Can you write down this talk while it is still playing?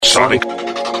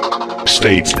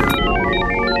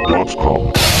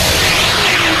SonicState.com.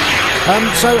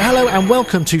 So hello and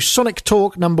welcome to Sonic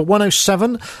Talk number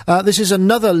 107. This is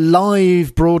another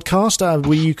live broadcast where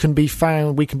we can be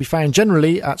found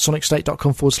generally at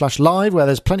sonicstate.com/live, where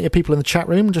there's plenty of people in the chat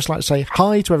room. I'd just like to say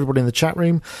hi to everybody in the chat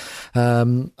room.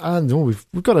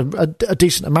 We've got a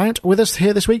decent amount with us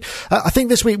here this week. I think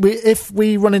this week, if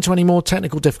we run into any more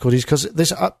technical difficulties, because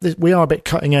we are a bit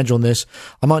cutting edge on this,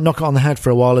 I might knock it on the head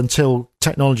for a while until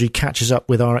technology catches up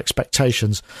with our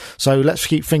expectations. So let's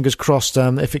keep fingers crossed.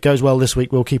 If it goes well this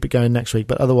week, we'll keep it going next week.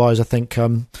 But otherwise, I think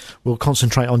we'll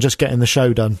concentrate on just getting the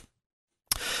show done.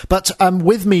 But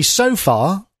with me so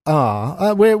far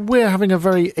we're having a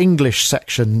very English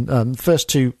section. First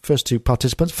two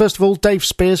participants. First of all, Dave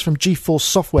Spears from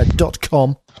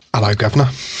GeForceSoftware.com. Hello, Governor.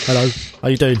 Hello. How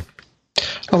you doing?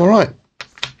 I'm all right.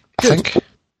 I think.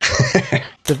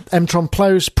 The M-Tron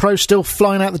Pro still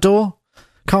flying out the door.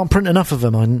 Can't print enough of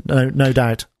them, no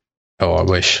doubt. Oh, I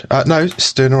wish. No,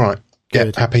 it's doing all right.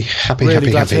 Good. Yeah, happy.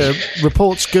 Really glad to hear.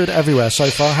 Reports good everywhere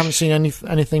so far. I haven't seen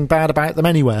anything bad about them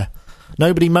anywhere.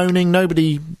 Nobody moaning,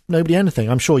 nobody anything.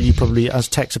 I'm sure you probably, as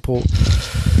tech support,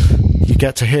 you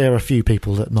get to hear a few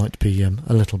people that might be a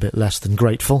little bit less than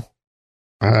grateful.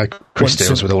 Chris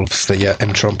deals with all of the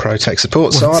M-Tron Pro tech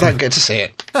support, so I don't get to see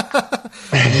it.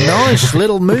 Nice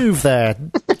little move there,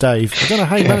 Dave. I don't know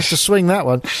how you managed to swing that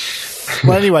one.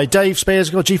 Well, anyway, Dave Spears,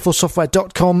 got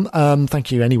GeForceSoftware.com.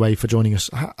 Thank you anyway for joining us.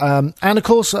 And of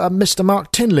course, Mr.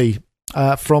 Mark Tinley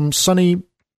from sunny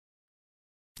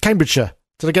Cambridgeshire.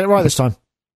 Did I get it right this time?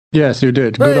 Yes, you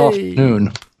did. Good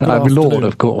afternoon. I'm Lord,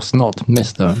 of course, not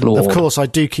Mr. Lord. Of course, I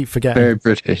do keep forgetting. Very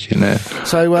British, you know.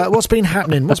 So, what's been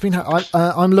happening?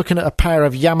 I'm looking at a pair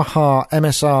of Yamaha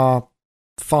MSR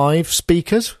 5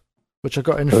 speakers, which I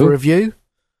got in for review,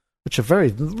 which are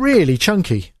really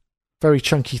chunky. Very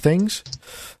chunky things.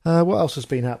 What else has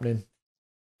been happening?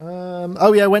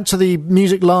 I went to the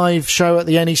Music Live show at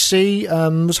the NEC.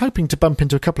 Was hoping to bump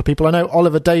into a couple of people. I know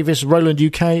Oliver Davis, Roland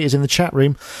UK, is in the chat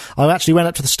room. I actually went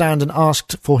up to the stand and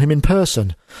asked for him in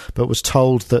person, but was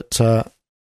told that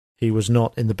he was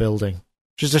not in the building,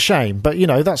 which is a shame. But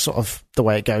that's sort of the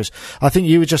way it goes. I think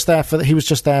he was just there for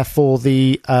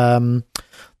the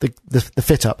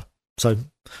fit up. So,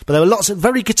 but there were lots of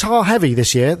very guitar heavy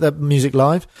this year. The Music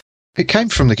Live. It came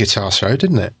from the guitar show,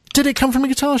 didn't it? Did it come from a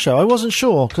guitar show? I wasn't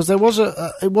sure, because there was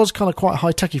it was kind of quite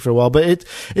high-techy for a while, but it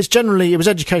was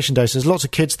education day, so there's lots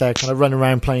of kids there kind of running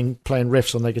around playing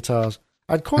riffs on their guitars.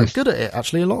 I'm quite good at it,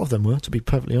 actually. A lot of them were, to be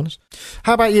perfectly honest.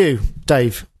 How about you,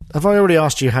 Dave? Have I already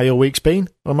asked you how your week's been,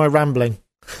 or am I rambling?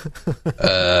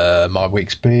 My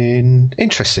week's been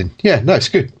interesting. Yeah, no, it's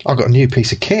good. I got a new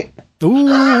piece of kit.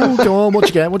 Ooh, go on.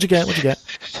 What'd you get?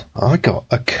 I got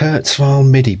a Kurzweil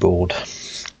MIDI board.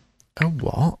 Oh,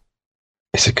 what?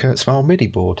 It's a Kurzweil MIDI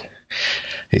board.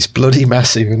 It's bloody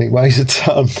massive and it weighs a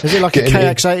ton. Is it like a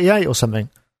KX88 or something?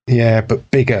 Yeah,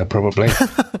 but bigger probably.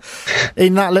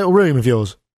 In that little room of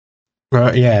yours?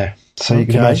 Right, yeah. So you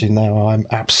can imagine now I'm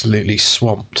absolutely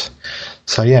swamped.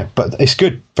 So yeah, but it's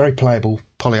good. Very playable,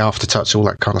 poly aftertouch, all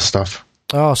that kind of stuff.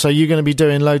 Oh, so you're going to be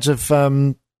doing loads of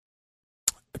kind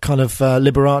of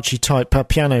Liberace type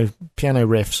piano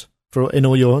riffs in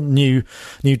all your new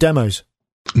demos?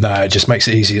 No, it just makes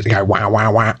it easier to go wow,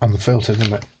 wow, wow on the filter,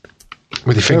 doesn't it?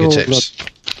 With your fingertips.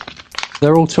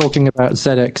 They're all talking about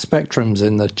ZX Spectrums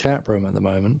in the chat room at the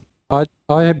moment.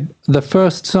 The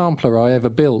first sampler I ever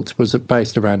built was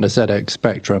based around a ZX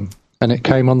Spectrum, and it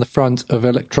came on the front of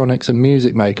Electronics and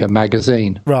Music Maker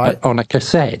magazine, right, on a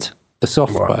cassette, the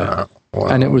software, wow.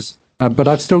 And it was. But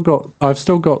I've still got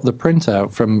the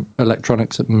printout from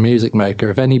Electronics and Music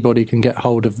Maker. If anybody can get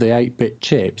hold of the 8-bit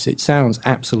chips, it sounds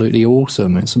absolutely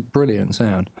awesome. It's a brilliant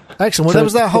sound. Excellent. Well, there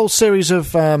was that whole series of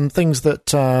things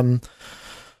that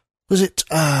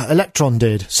Electron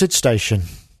did, SidStation,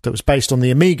 that was based on the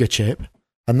Amiga chip,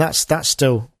 and that's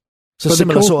still a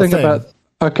similar sort of thing.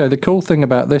 The cool thing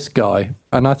about this guy,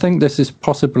 and I think this is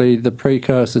possibly the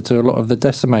precursor to a lot of the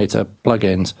Decimator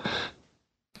plugins,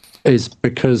 is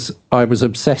because I was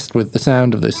obsessed with the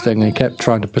sound of this thing and kept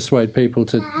trying to persuade people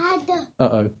to...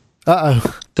 Uh-oh.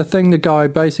 The thing the guy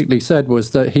basically said was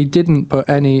that he didn't put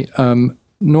any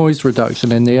noise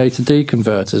reduction in the A to D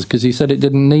converters because he said it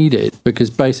didn't need it, because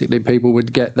basically people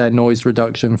would get their noise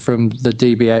reduction from the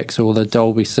DBX or the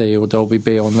Dolby C or Dolby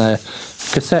B on their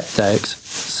cassette decks.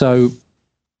 So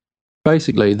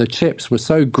basically the chips were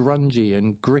so grungy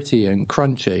and gritty and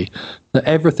crunchy that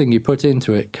everything you put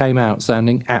into it came out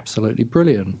sounding absolutely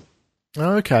brilliant.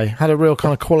 Okay, had a real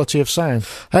kind of quality of sound.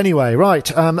 Anyway,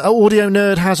 right, Audio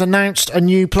Nerd has announced a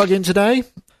new plugin today.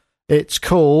 It's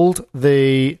called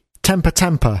the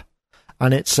Temper,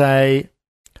 and it's a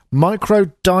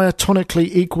micro-diatonically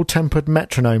equal-tempered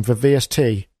metronome for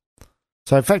VST.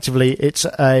 So effectively, it's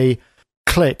a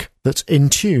click that's in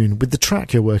tune with the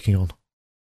track you're working on.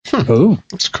 Oh,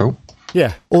 that's cool.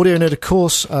 Yeah, Audio Nerd, of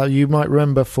course, you might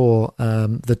remember for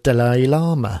the Dalai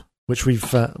Lama, which we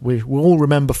all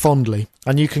remember fondly.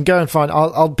 And you can go and find...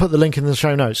 I'll put the link in the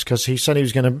show notes, because he said he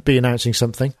was going to be announcing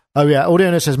something. Oh, yeah,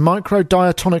 Audio Nerd says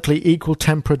micro-diatonically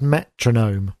equal-tempered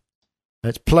metronome.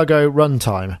 It's Pluggo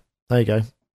Runtime. There you go.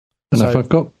 I don't know if I've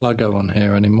got Pluggo on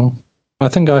here anymore. I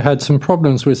think I had some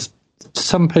problems with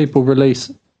some people release...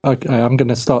 Okay, I'm going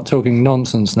to start talking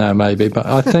nonsense now, maybe, but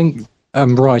I think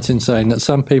I'm right in saying that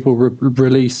some people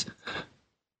release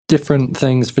different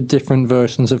things for different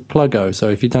versions of Pluggo. So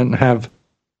if you don't have...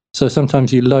 So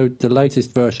sometimes you load the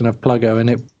latest version of Pluggo and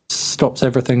it stops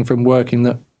everything from working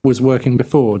that was working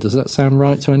before. Does that sound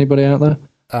right to anybody out there?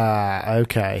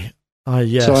 Okay.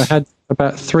 Yes. So I had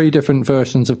about 3 different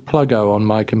versions of Pluggo on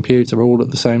my computer all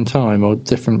at the same time, or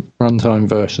different runtime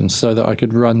versions, so that I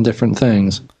could run different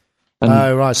things. And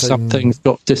right. So some things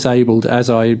got disabled as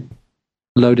I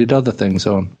loaded other things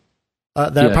on.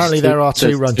 Apparently there are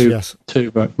 2 runs, yes.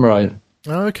 2, right.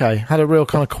 Okay. Had a real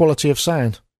kind of quality of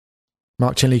sound.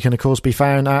 Mark Chinley can, of course, be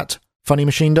found at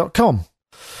funnymachine.com.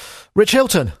 Rich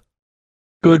Hilton.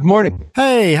 Good morning.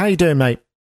 Hey, how you doing, mate?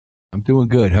 I'm doing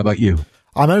good. How about you?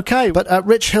 I'm okay, but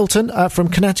Rich Hilton from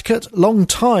Connecticut,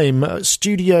 long-time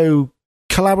studio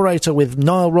collaborator with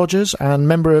Nile Rodgers and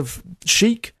member of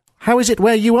Chic. How is it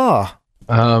where you are?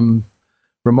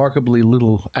 Remarkably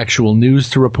little actual news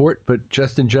to report, but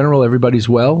just in general, everybody's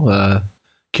well.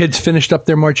 Kids finished up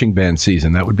their marching band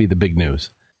season. That would be the big news.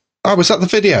 Oh, was that the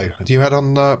video you had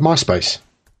on MySpace?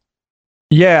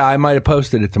 Yeah, I might have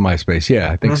posted it to MySpace.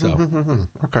 Yeah, I think so.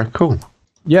 Okay, cool.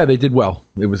 Yeah, they did well.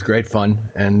 It was great fun,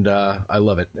 and I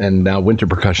love it. And now Winter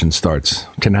Percussion starts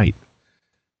tonight.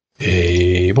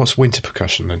 What's Winter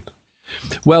Percussion then?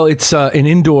 Well, it's an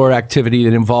indoor activity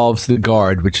that involves the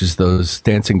guard, which is those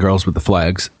dancing girls with the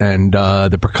flags, and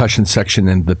the percussion section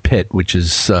and the pit, which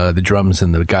is the drums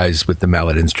and the guys with the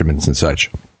mallet instruments and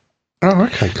such. Oh,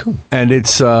 okay, cool. And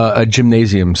it's a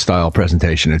gymnasium-style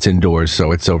presentation. It's indoors,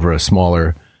 so it's over a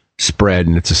smaller spread,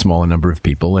 and it's a smaller number of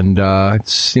people, and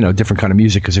it's different kind of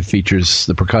music because it features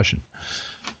the percussion.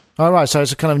 All right, so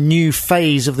it's a kind of new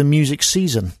phase of the music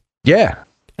season. Yeah.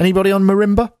 Anybody on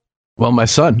marimba? Well, my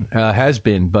son has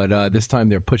been, but this time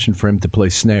they're pushing for him to play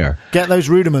snare. Get those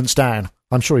rudiments down.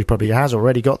 I'm sure he probably has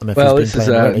already got them. This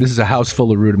is a house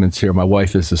full of rudiments here. My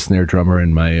wife is a snare drummer,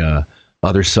 and my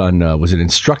other son was an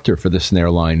instructor for the snare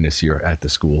line this year at the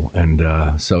school,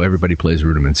 and so everybody plays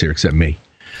rudiments here except me.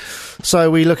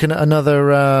 So we're looking at another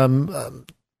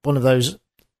one of those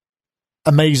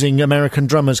amazing American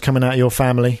drummers coming out of your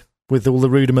family with all the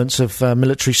rudiments of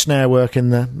military snare work in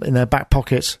their back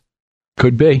pockets.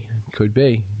 Could be.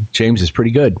 James is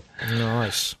pretty good.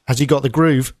 Nice. Has he got the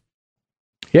groove?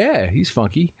 Yeah, he's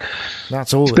funky.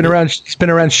 That's all. He's been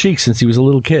around Chic since he was a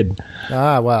little kid.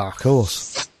 Ah, well, of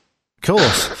course.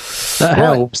 That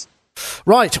helps.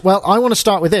 Right, well, I want to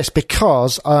start with this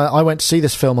because I went to see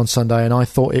this film on Sunday and I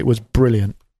thought it was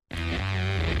brilliant.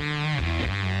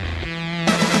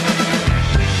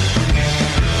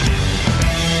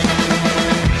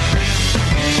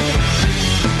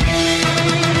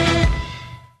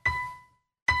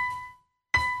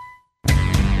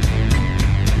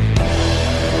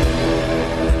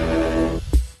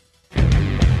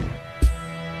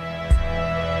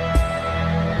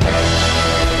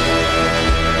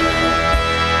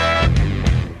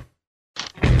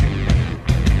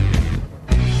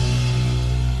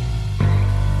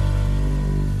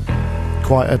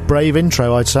 Quite a brave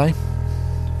intro, I'd say.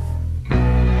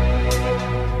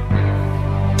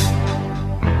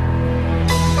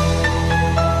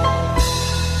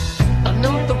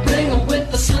 Another ringer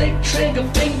with a slick trigger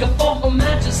finger for Her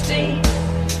Majesty.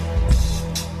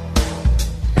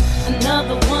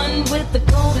 Another one with the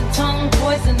golden tongue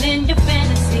poison in your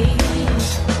fantasy.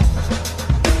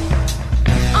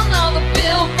 Another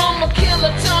bill from a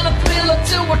killer, turn a thriller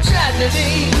to a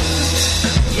tragedy.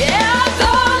 Yeah,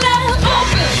 darling.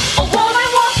 A woman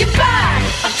walking by,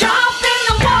 a drop in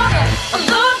the water, a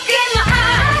look in the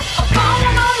eye, a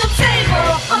phone on the table,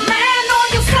 a man on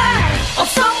your side, or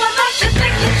someone that you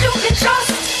think that you can trust.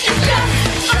 It's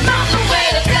just another way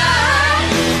to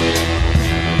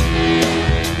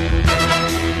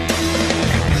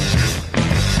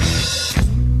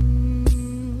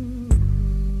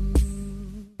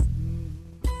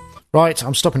Right,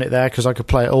 I'm stopping it there because I could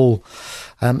play it all.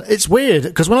 It's weird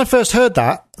because when I first heard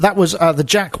that was the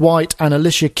Jack White and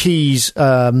Alicia Keys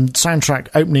soundtrack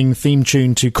opening theme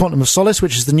tune to Quantum of Solace,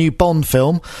 which is the new Bond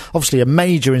film, obviously a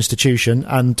major institution,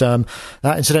 and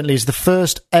that incidentally is the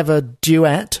first ever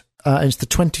duet. It's the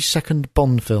 22nd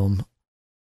Bond film,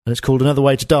 and it's called Another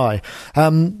Way to Die.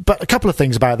 But a couple of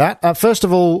things about that. First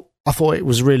of all, I thought it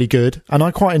was really good, and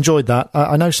I quite enjoyed that.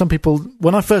 I know some people,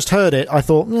 when I first heard it, I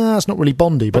thought, it's not really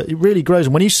Bondy, but it really grows.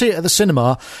 And when you see it at the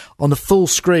cinema on the full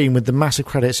screen with the massive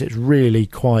credits, it's really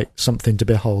quite something to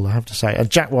behold, I have to say. And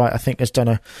Jack White, I think, has done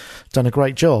a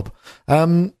great job.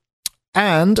 And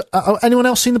anyone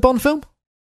else seen the Bond film?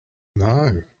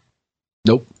 No.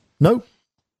 Nope. No?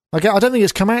 Okay, I don't think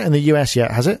it's come out in the US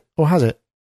yet, has it? Or has it?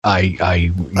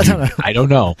 I don't know. I don't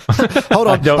know. Hold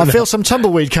on, I feel some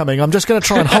tumbleweed coming. I'm just going to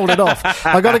try and hold it off.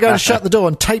 I've got to go and shut the door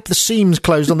and tape the seams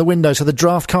closed on the window so the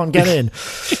draft can't get in.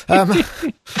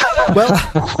 Well,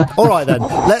 all right then.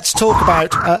 Let's talk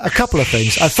about a couple of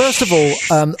things. First of all,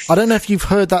 I don't know if you've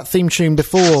heard that theme tune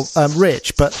before,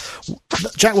 Rich, but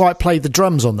Jack White played the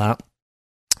drums on that.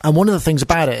 And one of the things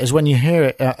about it is when you hear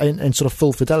it in sort of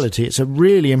full fidelity, it's a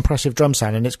really impressive drum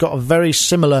sound, and it's got a very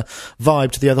similar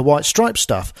vibe to the other White Stripes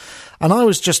stuff. And I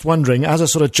was just wondering, as a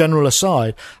sort of general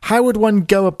aside, how would one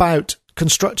go about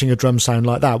constructing a drum sound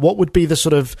like that? What would be the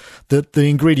sort of the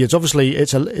ingredients? Obviously,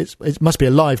 it must be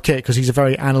a live kit because he's a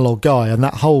very analog guy, and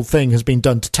that whole thing has been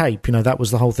done to tape. You know, that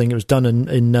was the whole thing. It was done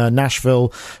in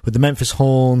Nashville with the Memphis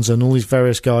Horns and all these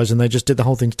various guys, and they just did the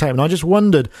whole thing to tape. And I just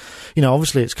wondered, you know,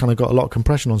 obviously it's kind of got a lot of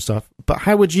compression on stuff, but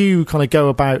how would you kind of go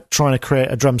about trying to create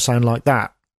a drum sound like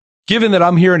that? Given that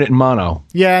I'm hearing it in mono.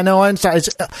 Yeah, no, I understand.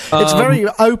 It's very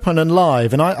open and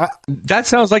live, and I that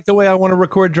sounds like the way I want to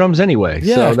record drums anyway.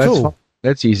 Yeah, so cool.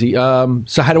 That's easy.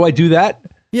 So how do I do that?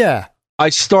 Yeah. I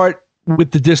start with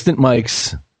the distant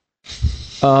mics,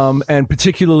 and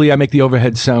particularly I make the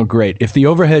overheads sound great. If the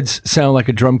overheads sound like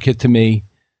a drum kit to me,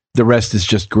 the rest is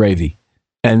just gravy.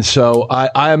 And so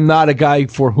I am not a guy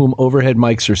for whom overhead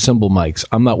mics are cymbal mics.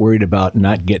 I'm not worried about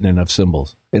not getting enough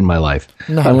cymbals in my life.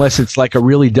 No. Unless it's like a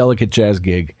really delicate jazz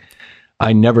gig.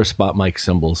 I never spot mic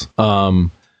cymbals.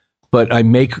 But I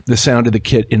make the sound of the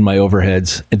kit in my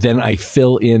overheads, and then I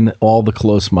fill in all the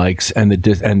close mics and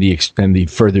the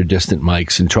further distant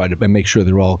mics, and try to make sure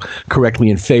they're all correctly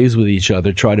in phase with each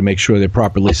other. Try to make sure they're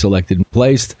properly selected and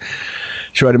placed.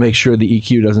 Try to make sure the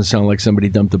EQ doesn't sound like somebody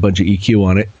dumped a bunch of EQ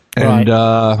on it,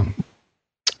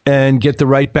 and get the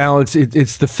right balance.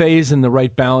 It's the phase and the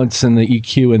right balance and the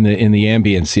EQ and in the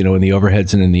ambience, you know, in the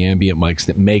overheads and in the ambient mics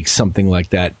that makes something like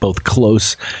that both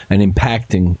close and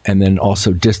impacting, and then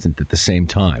also distant at the same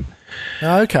time.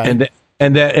 Okay.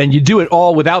 And you do it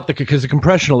all without because the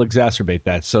compression will exacerbate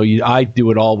that. So I do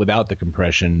it all without the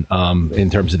compression in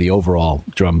terms of the overall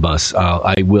drum bus.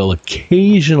 I will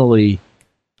occasionally,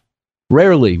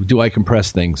 rarely do I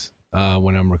compress things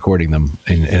when I'm recording them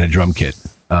in a drum kit.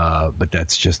 But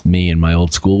that's just me and my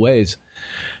old school ways.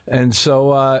 And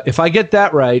so if I get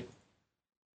that right,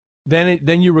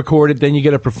 then you record it, then you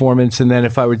get a performance. And then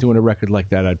if I were doing a record like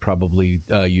that, I'd probably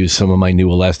use some of my new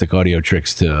Elastic Audio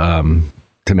tricks to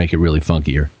make it really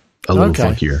funkier, a little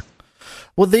funkier.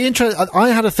 Well, I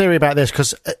had a theory about this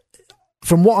because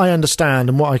from what I understand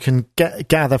and what I can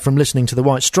gather from listening to the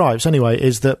White Stripes anyway,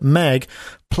 is that Meg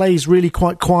plays really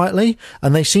quite quietly,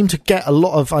 and they seem to get a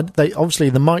lot of, obviously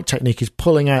the mic technique is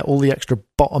pulling out all the extra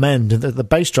bottom end, and the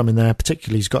bass drum in there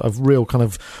particularly has got a real kind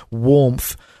of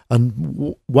warmth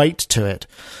and weight to it.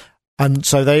 And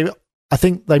so I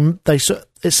think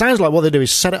it sounds like what they do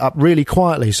is set it up really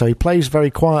quietly, so he plays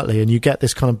very quietly and you get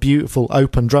this kind of beautiful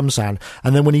open drum sound,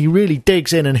 and then when he really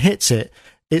digs in and hits it,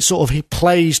 he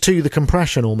plays to the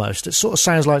compression almost. It sort of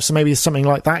sounds like maybe something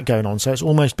like that going on. So it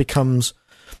almost becomes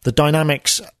the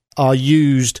dynamics are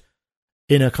used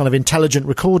in a kind of intelligent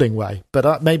recording way.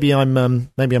 But maybe I'm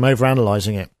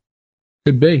overanalyzing it.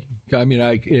 Could be. I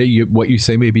mean, what you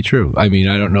say may be true. I mean,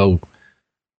 I don't know.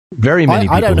 Very many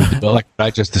people do like what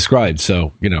I just described,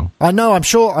 so, you know. I know, I'm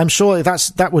sure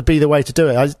that would be the way to do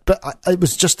it. It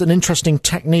was just an interesting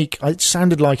technique. It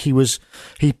sounded like he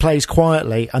plays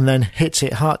quietly and then hits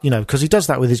it hard, you know, because he does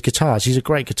that with his guitars. He's a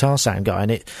great guitar sound guy,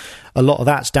 and a lot of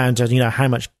that's down to, you know, how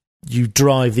much you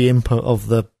drive the input of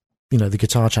the, you know, the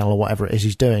guitar channel or whatever it is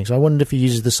he's doing. So I wondered if he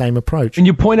uses the same approach. And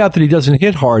you point out that he doesn't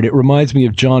hit hard. It reminds me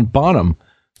of John Bonham,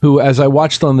 who, as I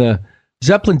watched on the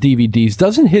Zeppelin DVDs,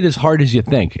 doesn't hit as hard as you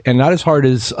think, and not as hard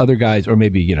as other guys, or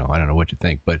maybe, you know, I don't know what you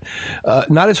think, but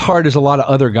not as hard as a lot of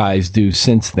other guys do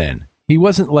since then. He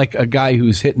wasn't like a guy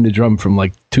who's hitting the drum from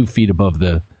like 2 feet above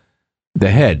the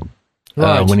head.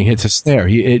 Right. when he hits a snare.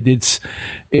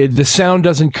 The sound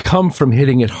doesn't come from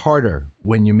hitting it harder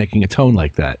when you're making a tone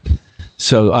like that.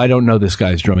 So I don't know this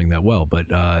guy's drumming that well, but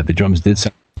the drums did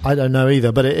sound. I don't know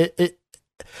either, but it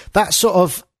that sort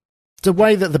of the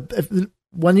way that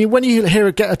when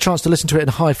you get a chance to listen to it in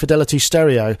high fidelity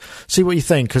stereo, see what you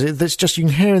think, because it's just, you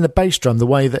can hear in the bass drum the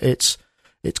way that it's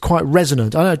quite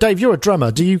resonant. I know, Dave, you're a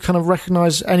drummer. Do you kind of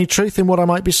recognise any truth in what I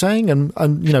might be saying? And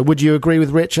would you agree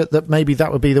with Richard that maybe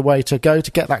that would be the way to go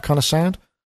to get that kind of sound?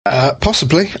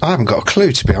 Possibly. I haven't got a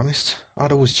clue, to be honest.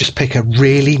 I'd always just pick a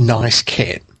really nice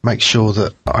kit, make sure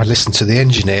that I listen to the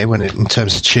engineer in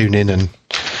terms of tuning and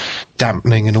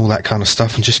dampening and all that kind of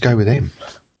stuff, and just go with him.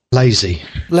 Lazy.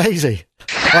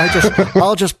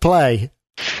 I'll just play.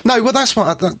 No, well, that's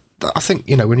what I think.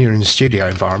 When you're in a studio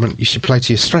environment, you should play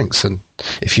to your strengths. And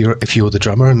if you're the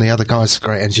drummer and the other guy's a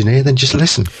great engineer, then just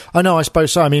listen. I know, I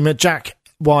suppose so. I mean, Jack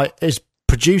White has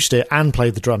produced it and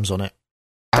played the drums on it,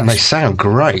 and they sound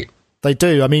great. They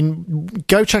do. I mean,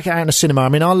 go check it out in a cinema. I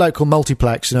mean, our local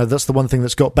multiplex, that's the one thing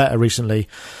that's got better recently.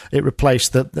 It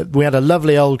replaced we had a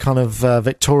lovely old kind of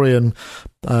Victorian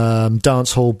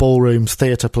dance hall, ballrooms,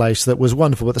 theatre place that was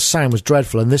wonderful, but the sound was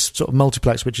dreadful. And this sort of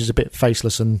multiplex, which is a bit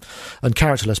faceless and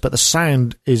characterless, but the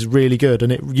sound is really good.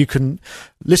 And you can,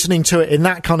 listening to it in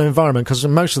that kind of environment, because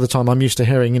most of the time I'm used to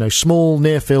hearing, small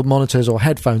near-field monitors or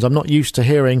headphones. I'm not used to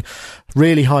hearing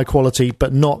really high quality,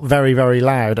 but not very, very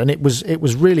loud. And it was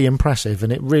really impressive,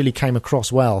 and it really came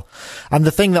across well. And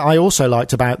the thing that I also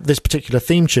liked about this particular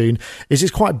theme tune is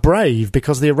it's quite brave,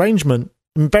 because the arrangement,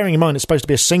 bearing in mind it's supposed to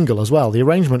be a single as well, the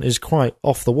arrangement is quite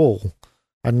off the wall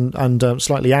and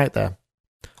slightly out there.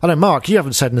 I know, Mark, you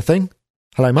haven't said anything.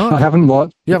 Hello, Mark. I haven't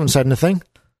what? You haven't said anything.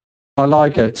 I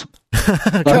like it.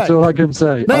 That's all I can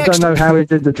say. Next. I don't know how he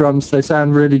did the drums. They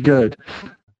sound really good.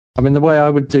 I mean, the way I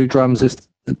would do drums is,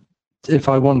 if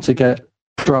I want to get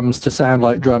drums to sound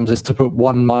like drums, is to put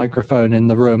one microphone in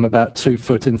the room about 2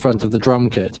 foot in front of the drum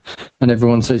kit, and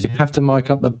everyone says you have to mic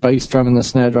up the bass drum and the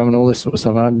snare drum and all this sort of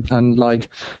stuff, and like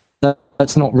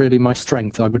that's not really my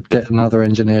strength. I would get another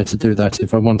engineer to do that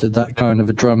if I wanted that kind of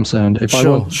a drum sound. If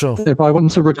I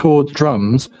want to record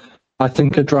drums, I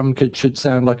think a drum kit should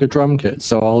sound like a drum kit,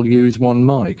 so I'll use one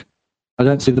mic. I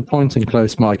don't see the point in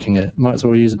close micing it. Might as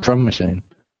well use a drum machine.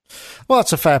 Well,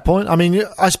 that's a fair point. I mean,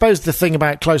 I suppose the thing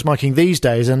about close miking these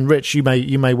days, and Rich, you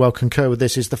may well concur with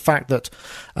this, is the fact that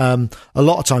a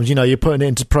lot of times, you're putting it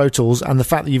into Pro Tools, and the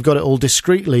fact that you've got it all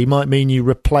discreetly might mean you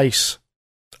replace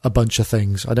a bunch of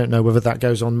things. I don't know whether that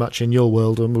goes on much in your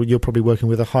world, and you're probably working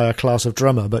with a higher class of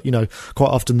drummer, but, quite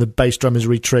often the bass drum is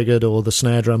re-triggered, or the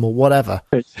snare drum, or whatever.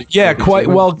 Yeah, quite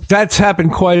well. That's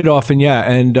happened quite often, yeah,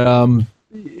 and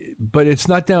but it's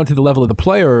not down to the level of the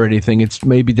player or anything. It's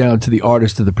maybe down to the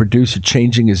artist or the producer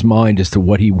changing his mind as to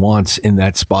what he wants in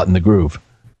that spot in the groove.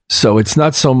 So it's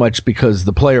not so much because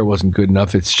the player wasn't good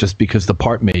enough. It's just because the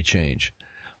part may change.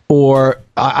 Or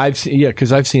I've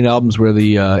seen albums where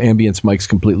the ambience mics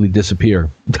completely disappear.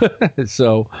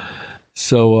 So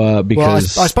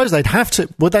because I suppose they'd have to.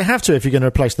 Would they have to if you're going to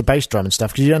replace the bass drum and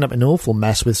stuff? Because you end up in an awful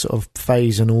mess with sort of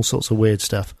phase and all sorts of weird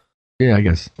stuff. Yeah, I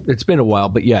guess it's been a while,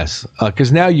 but yes,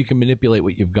 because now you can manipulate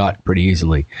what you've got pretty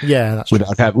easily. Yeah, that's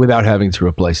without having to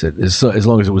replace it. As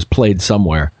long as it was played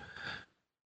somewhere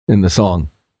in the song,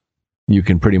 you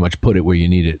can pretty much put it where you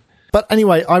need it. But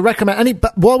anyway, I recommend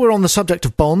But while we're on the subject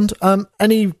of Bond,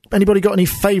 anybody got any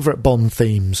favourite Bond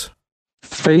themes?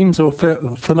 Themes or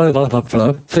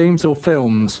themes or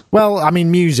films? Well, I mean,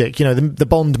 music. The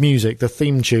Bond music, the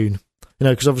theme tune.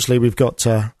 Because obviously we've got.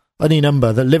 Any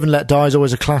number. That Live and Let Die is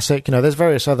always a classic. There's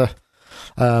various other.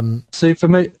 See, for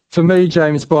me,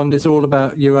 James Bond is all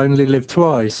about You Only Live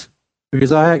Twice,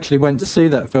 because I actually went to see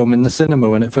that film in the cinema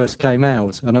when it first came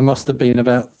out, and I must have been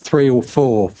about 4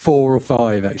 or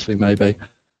 5 actually, maybe.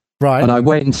 Right. And I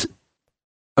went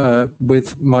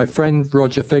with my friend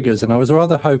Roger Figures, and I was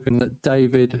rather hoping that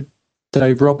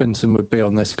Dave Robinson would be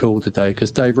on this call today,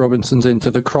 because Dave Robinson's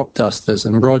into the Crop Dusters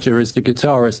and Roger is the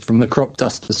guitarist from the Crop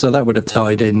Dusters, so that would have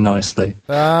tied in nicely.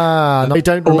 No, I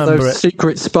don't remember all those it.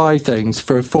 Secret spy things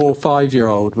for a 4 or 5 year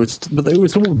old but it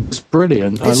was all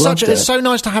brilliant. I loved it. It's so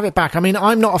nice to have it back. I mean,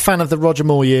 I'm not a fan of the Roger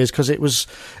Moore years because it was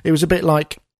a bit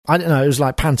like, I don't know, it was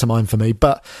like pantomime for me.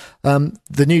 But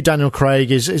the new Daniel Craig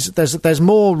there's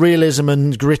more realism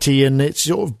and gritty, and it's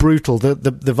sort of brutal.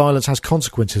 The violence has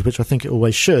consequences, which I think it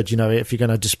always should. If you're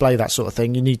going to display that sort of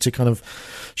thing, you need to kind of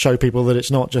show people that it's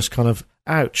not just kind of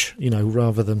ouch,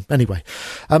 rather than anyway.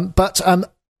 But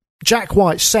Jack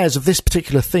White says of this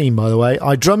particular theme, by the way,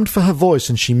 I drummed for her voice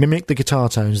and she mimicked the guitar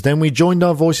tones. Then we joined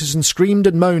our voices and screamed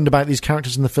and moaned about these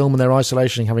characters in the film and their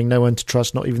isolation, having no one to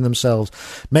trust, not even themselves.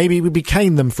 Maybe we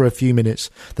became them for a few minutes.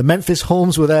 The Memphis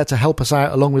Horns were there to help us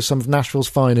out, along with some of Nashville's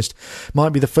finest. Might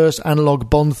be the first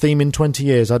analog Bond theme in 20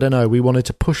 years. I don't know. We wanted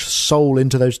to push soul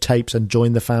into those tapes and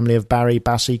join the family of Barry,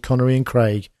 Bassie, Connery and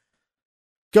Craig.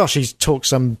 Gosh, he's talked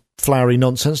some flowery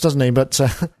nonsense, doesn't he? But...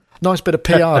 nice bit of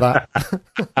PR, that.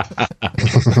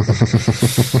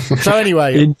 So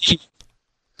anyway,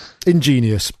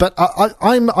 ingenious. But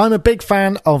I'm a big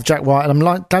fan of Jack White, and I'm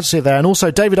glad to see it there. And also,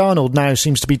 David Arnold now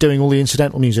seems to be doing all the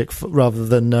incidental music rather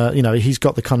than he's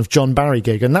got the kind of John Barry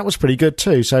gig, and that was pretty good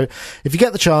too. So if you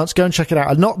get the chance, go and check it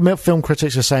out. Not film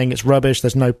critics are saying it's rubbish.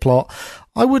 There's no plot.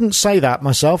 I wouldn't say that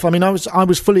myself. I mean, I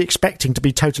was fully expecting to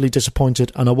be totally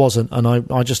disappointed, and I wasn't, and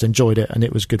I just enjoyed it, and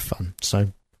it was good fun.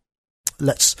 So.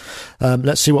 Let's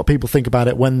see what people think about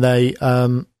it when they get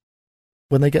a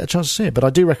chance to see it. But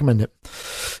I do recommend it.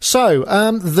 So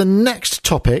the next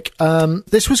topic,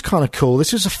 this was kind of cool.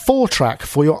 This is a 4-track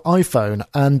for your iPhone,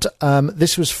 and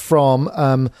this was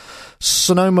from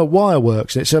Sonoma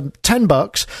Wireworks. It's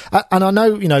 $10, and I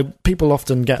know people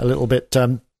often get a little bit.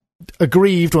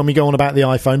 Aggrieved when we go on about the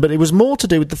iPhone, but it was more to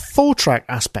do with the 4-track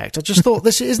aspect. I just thought,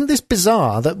 isn't this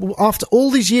bizarre that after all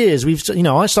these years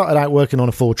I started out working on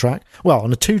a 4-track,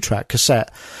 on a 2-track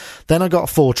cassette, then I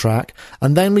got a 4-track,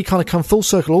 and then we kind of come full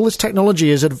circle. All this technology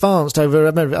is advanced and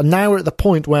now we're at the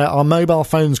point where our mobile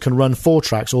phones can run 4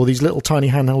 tracks, or these little tiny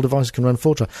handheld devices can run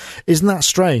 4 tracks. Isn't that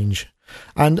strange?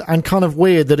 And kind of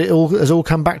weird that it has all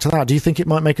come back to that. Do you think it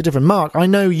might make a difference? Mark, I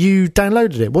know you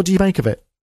downloaded it. What do you make of it?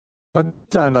 I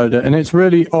downloaded it, and it's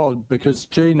really odd because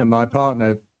Gina, my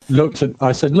partner,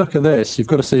 I said, look at this, you've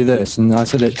got to see this. And I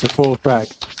said, it's a 4-track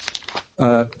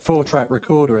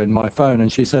recorder in my phone.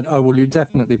 And she said, oh, well, you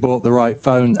definitely bought the right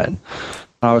phone then.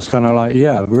 I was kind of like,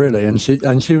 yeah, really? And she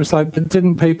was like, but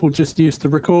didn't people just used to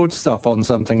record stuff on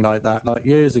something like that, like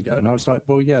years ago? And I was like,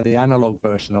 well, yeah, the analog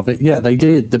version of it. Yeah, they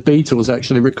did. The Beatles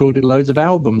actually recorded loads of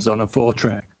albums on a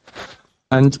 4-track.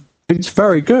 And it's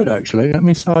very good, actually.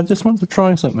 So I just want to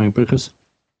try something because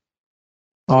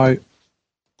I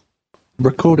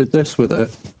recorded this with it.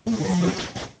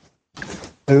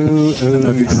 I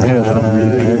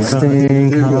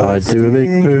do a big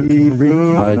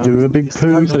poo. I do a big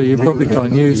poo. So you probably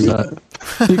can't use that.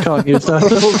 You can't use that.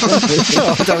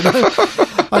 I don't know.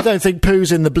 I don't think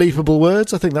poo's in the bleepable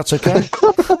words. I think that's okay.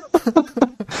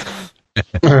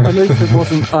 At least it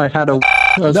wasn't. I had a.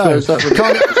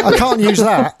 I can't use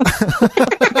that.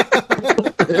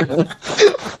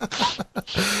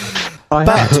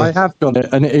 I have got it,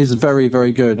 and it is very,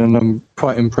 very good, and I'm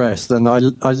quite impressed. And I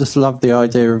just love the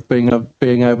idea of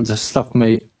being able to stuff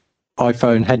my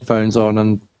iPhone headphones on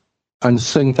and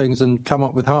sing things and come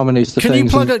up with harmonies to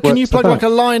things. Can you plug like a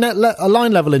line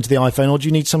level into the iPhone, or do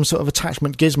you need some sort of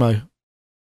attachment gizmo?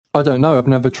 I don't know. I've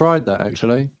never tried that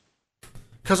actually.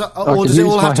 Or does it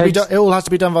all have to be done? It all has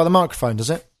to be done via the microphone, does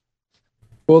it?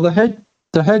 Well, the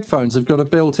headphones have got a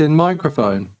built-in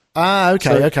microphone.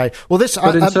 Okay. Well,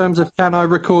 But in terms of can I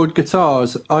record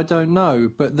guitars, I don't know.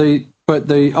 But the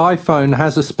iPhone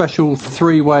has a special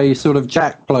 3-way sort of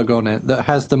jack plug on it that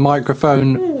has the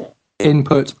microphone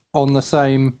input on the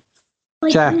same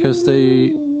jack as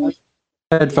the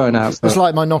headphone output. It's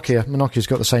like my Nokia. My Nokia's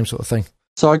got the same sort of thing.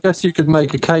 So I guess you could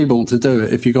make a cable to do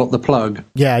it if you got the plug.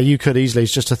 Yeah, you could easily.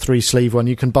 It's just a 3-sleeve one.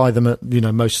 You can buy them at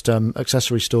most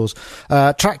accessory stores.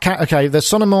 TrackCat. Okay, the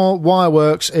Sonoma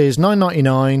Wireworks is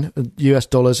 $9.99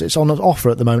 US. It's on an offer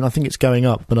at the moment. I think it's going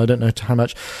up, but I don't know how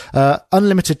much.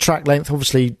 Unlimited track length.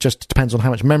 Obviously, just depends on how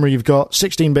much memory you've got.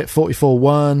 16-bit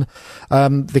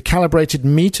 44.1. The calibrated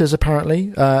meters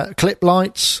apparently. Clip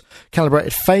lights.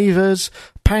 Calibrated favors.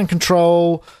 Pan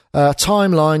control.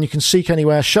 Timeline, you can seek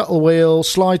anywhere, shuttle wheel,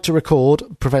 slide to record,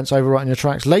 prevents overwriting your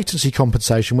tracks, latency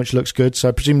compensation, which looks good,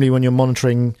 so presumably when you're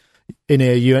monitoring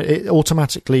in-ear, it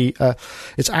automatically,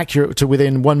 it's accurate to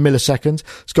within 1 millisecond.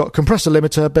 It's got a compressor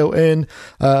limiter built in,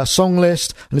 song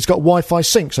list, and it's got Wi-Fi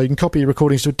sync, so you can copy your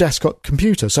recordings to a desktop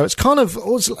computer. So it's kind of,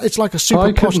 it's like a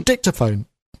super posh dictaphone.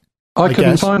 I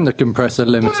couldn't find the compressor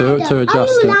limiter to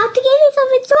adjust it. Are you allowed to give me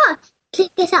something to watch?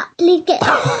 Click this up, please get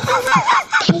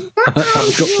I've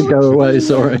got to go away,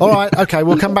 sorry. All right, okay,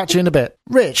 we'll come back to you in a bit.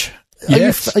 Rich,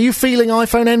 yes. Are you feeling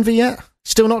iPhone envy yet?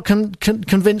 Still not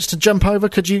convinced to jump over?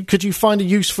 Could you find a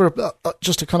use for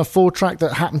just a kind of 4-track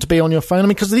that happened to be on your phone? I mean,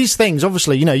 because these things,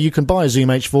 obviously, you can buy a Zoom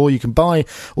H4, you can buy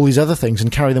all these other things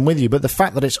and carry them with you, but the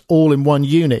fact that it's all in one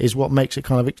unit is what makes it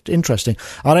kind of interesting.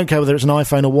 I don't care whether it's an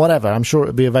iPhone or whatever. I'm sure it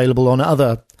would be available on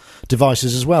other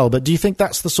devices as well, but do you think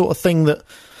that's the sort of thing that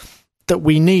that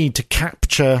we need to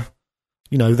capture,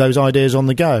 those ideas on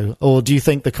the go? Or do you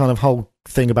think the kind of whole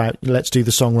thing about let's do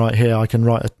the song right here, I can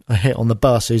write a hit on the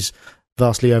bus is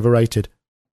vastly overrated?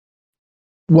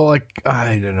 Well,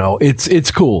 I don't know.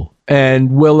 It's cool.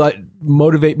 And will that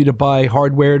motivate me to buy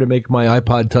hardware to make my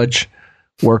iPod Touch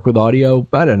work with audio?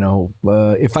 I don't know.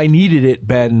 If I needed it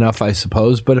bad enough, I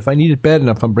suppose. But if I need it bad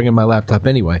enough, I'm bringing my laptop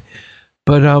anyway.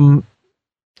 But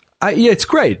it's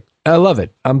great. I love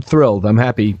it. I'm thrilled. I'm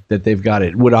happy that they've got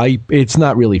it. It's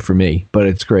not really for me, but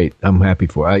it's great. I'm happy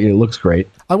for it. It looks great.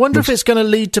 I wonder if it's going to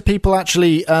lead to people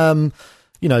actually,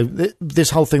 this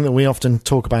whole thing that we often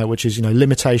talk about, which is,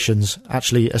 limitations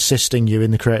actually assisting you in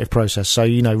the creative process. So,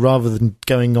 rather than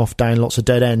going off down lots of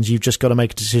dead ends, you've just got to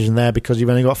make a decision there because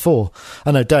you've only got 4.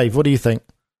 I know, Dave, what do you think?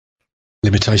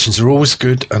 Limitations are always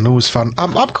good and always fun.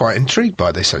 I'm quite intrigued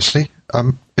by this, actually.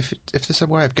 If there's a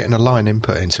way of getting a line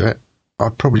input into it,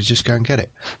 I'd probably just go and get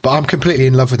it. But I'm completely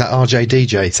in love with that RJ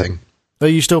DJ thing. Are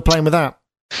you still playing with that?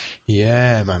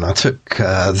 Yeah, man. I took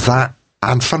that,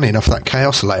 and funnily enough, that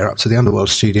Chaos Layer up to the Underworld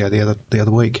studio the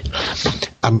other week.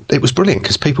 And it was brilliant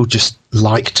because people just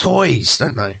like toys,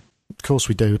 don't they? Of course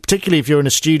we do, particularly if you're in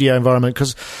a studio environment,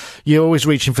 because you're always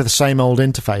reaching for the same old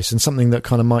interface and something that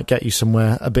kind of might get you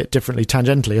somewhere a bit differently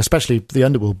tangentially, especially the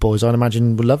Underworld boys, I'd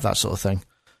imagine, would love that sort of thing.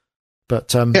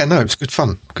 But yeah, no, it's good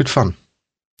fun.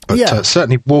 But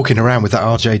certainly walking around with that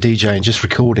RJ DJ and just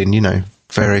recording,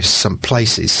 various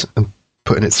places and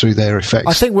putting it through their effects.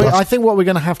 I think what we're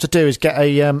going to have to do is get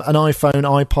an iPhone,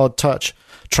 iPod Touch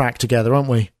track together, aren't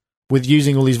we? With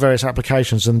using all these various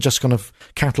applications and just kind of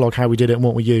catalogue how we did it and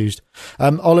what we used.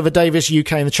 Oliver Davis,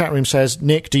 UK, in the chat room says,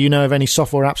 Nick, do you know of any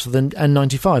software apps for the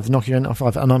N95, the Nokia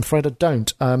N95? And I'm afraid I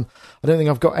don't. I don't think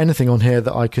I've got anything on here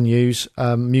that I can use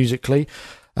musically.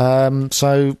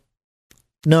 So,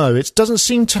 no, it doesn't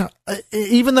seem to...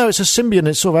 even though it's a Symbian,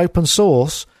 it's sort of open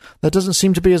source, there doesn't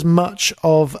seem to be as much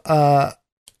of,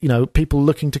 people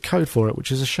looking to code for it,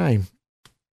 which is a shame.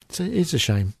 It is a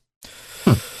shame.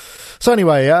 So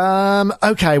anyway,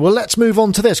 okay, well, let's move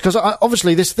on to this, because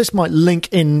obviously this might link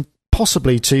in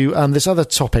possibly to this other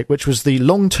topic, which was the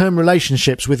long-term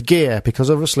relationships with gear, because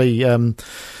obviously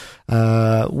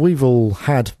we've all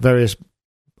had various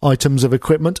items of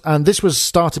equipment, and this was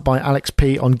started by Alex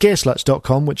P on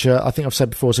gearsluts.com, which I think I've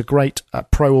said before is a great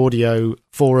pro audio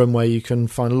forum where you can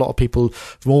find a lot of people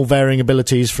from all varying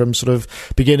abilities, from sort of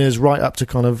beginners right up to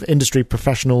kind of industry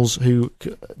professionals who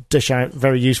dish out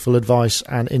very useful advice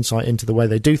and insight into the way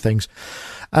they do things.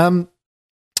 And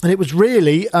it was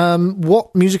really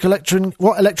what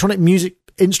electronic music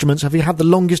instruments have you had the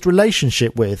longest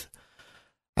relationship with?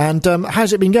 And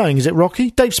how's it been going? Is it rocky?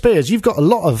 Dave Spears, you've got a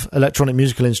lot of electronic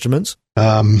musical instruments.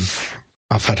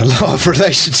 I've had a lot of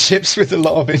relationships with a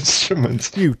lot of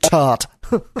instruments. You tart.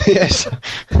 Yes.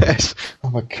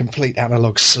 I'm a complete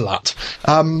analog slut.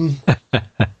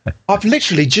 I've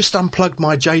literally just unplugged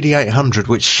my JD800,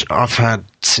 which I've had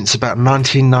since about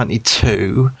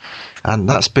 1992, and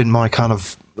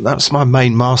that's my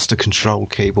main master control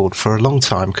keyboard for a long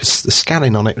time, because the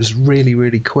scanning on it was really,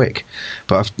 really quick.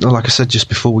 But like I said just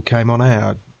before we came on air,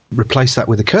 I replaced that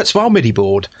with a Kurzweil MIDI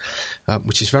board,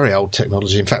 which is very old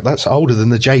technology. In fact, that's older than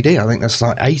the JD. I think that's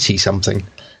like 80 something.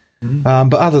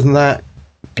 But other than that,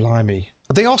 blimey,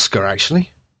 the Oscar,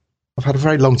 actually. I've had a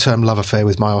very long-term love affair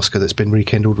with my Oscar that's been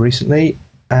rekindled recently,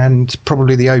 and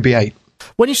probably the OB8.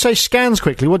 When you say scans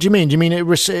quickly, what do you mean? Do you mean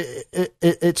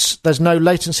it's there's no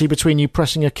latency between you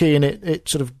pressing a key and it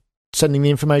sort of sending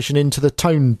the information into the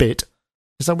tone bit?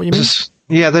 Is that what you mean?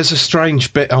 Yeah, there's a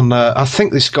strange bit on I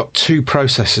think it's got 2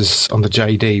 processors on the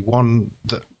JD. One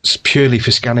that's purely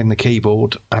for scanning the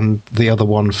keyboard, and the other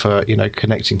one for,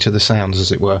 connecting to the sounds,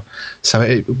 as it were. So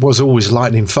it was always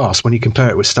lightning fast. When you compare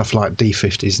it with stuff like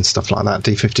D50s and stuff like that,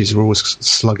 D50s are always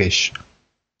sluggish.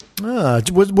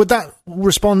 Would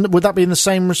that be in the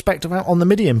same respect on the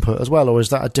MIDI input as well, or is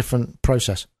that a different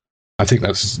process? I think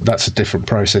that's a different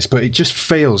process, but it just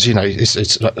feels,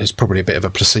 it's probably a bit of a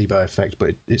placebo effect,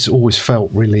 but it's always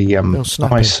felt really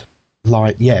nice,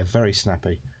 light, very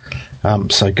snappy.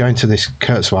 So going to this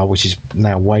Kurzweil, which is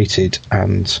now weighted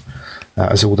and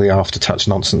has all the aftertouch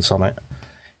nonsense on it,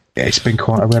 it's been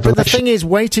quite a revelation. But the thing is,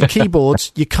 weighted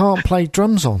keyboards you can't play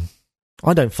drums on.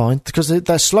 I don't find, because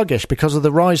they're sluggish because of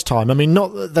the rise time. I mean,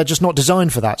 they're just not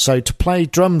designed for that. So to play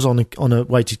drums on a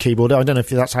weighted keyboard, I don't know if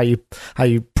that's how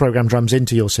you program drums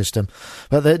into your system,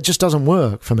 but it just doesn't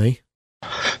work for me.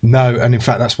 No, and in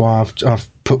fact that's why I've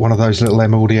put one of those little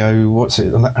M Audio,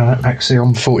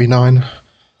 Axiom 49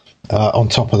 on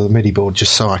top of the MIDI board,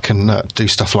 just so I can do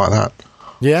stuff like that.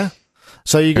 Yeah.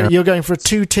 So you're going for a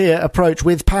 2-tier approach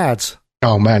with pads.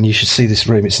 Oh man, you should see this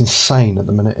room. It's insane at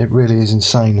the minute. It really is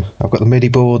insane. I've got the MIDI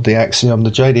board, the Axiom,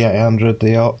 the JD800,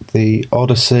 the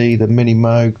Odyssey, the Mini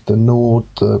Moog, the Nord,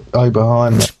 the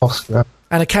Oberheim, the Oscar.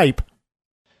 And a cape.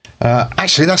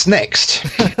 Actually, that's next.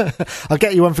 I'll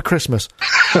get you one for Christmas.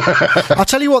 I'll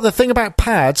tell you what, the thing about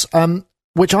pads,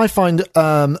 which I find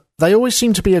they always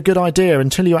seem to be a good idea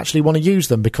until you actually want to use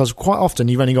them, because quite often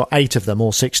you've only got 8 of them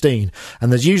or 16,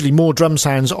 and there's usually more drum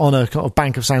sounds on a kind of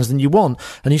bank of sounds than you want,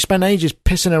 and you spend ages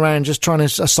pissing around just trying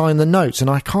to assign the notes,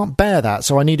 and I can't bear that,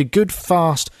 so I need a good,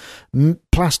 fast,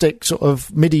 plastic sort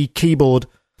of MIDI keyboard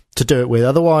to do it with.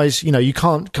 Otherwise, you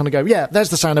can't kind of go, yeah,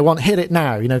 there's the sound I want, hit it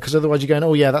now, because otherwise you're going,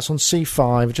 oh yeah, that's on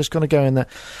C5, just going to go in there.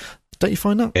 Don't you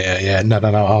find that? Yeah, no,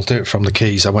 I'll do it from the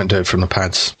keys. I won't do it from the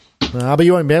pads. But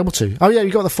you won't be able to. Oh yeah,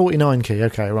 you got the 49 key.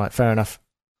 Okay, right, fair enough.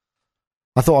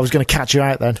 I thought I was going to catch you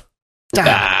out then.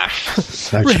 Damn.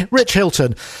 Rich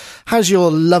Hilton, how's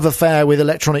your love affair with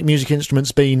electronic music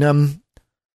instruments been?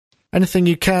 Anything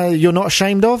you're not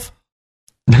ashamed of?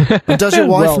 And does your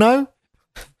wife know?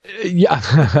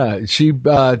 Yeah, she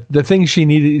the thing she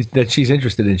needed that she's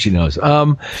interested in, she knows.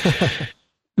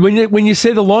 When you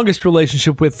say the longest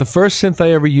relationship with, the first synth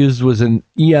I ever used was an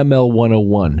EML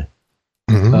 101.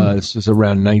 This was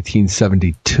around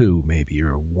 1972, maybe,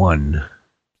 or one.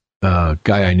 Guy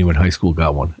I knew in high school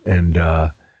got one, and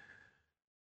that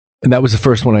was the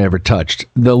first one I ever touched.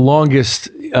 The longest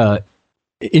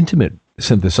intimate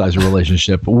synthesizer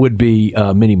relationship would be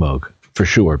Mini Moog, for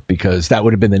sure, because that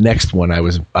would have been the next one I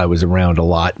was around a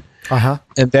lot.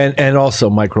 And also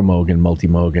Micro Moog and Multi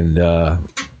Moog and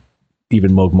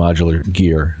even Moog modular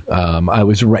gear.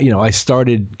 I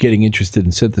started getting interested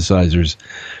in synthesizers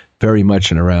very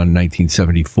much in around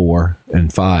 1974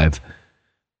 and 5.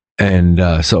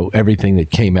 And so everything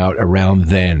that came out around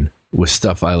then was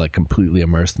stuff I completely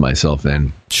immersed myself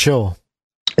in. Sure.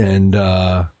 And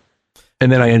then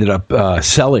I ended up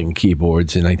selling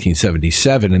keyboards in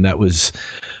 1977, and that was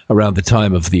around the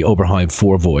time of the Oberheim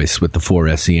 4-voice with the 4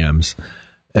 SEMs.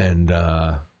 And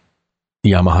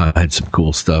Yamaha had some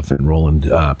cool stuff, and Roland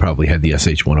probably had the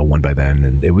SH101 by then,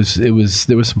 and there was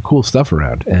some cool stuff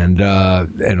around, and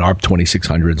ARP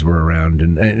 2600s were around,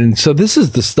 and so this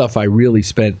is the stuff I really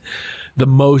spent the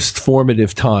most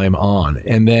formative time on.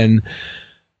 And then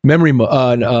Memory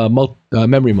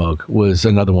Moog was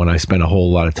another one I spent a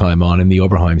whole lot of time on in the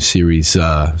Oberheim series,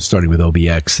 starting with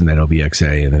OBX and then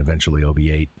OBXA and then eventually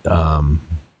OB8,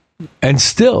 and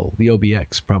still the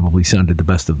OBX probably sounded the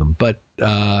best of them, but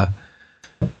I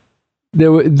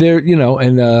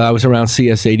was around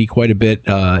CS80 quite a bit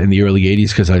in the early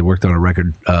 80s because I worked on a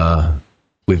record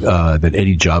with that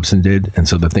Eddie Jobson did, and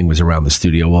so the thing was around the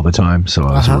studio all the time, so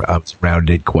I was around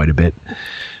it quite a bit.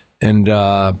 And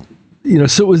so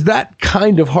it was that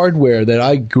kind of hardware that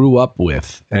I grew up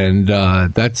with, and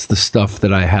that's the stuff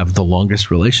that I have the longest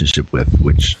relationship with,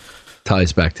 which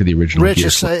ties back to the original. Rich,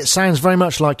 it sounds very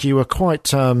much like you were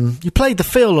quite you played the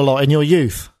fiddle a lot in your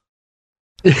youth.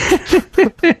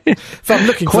 If I'm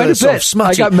looking quite for a sort bit. of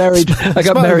smutty, I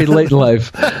got married late in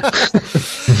life.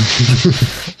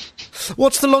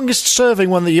 What's the longest serving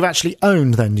one that you've actually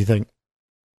owned then, do you think?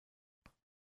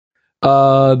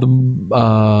 The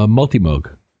Multi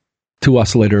Moog. 2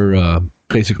 oscillator,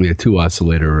 basically a 2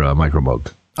 oscillator Micro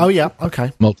Moog. Oh yeah,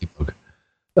 okay. Multi Moog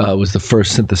was the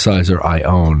first synthesizer I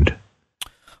owned.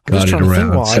 Got it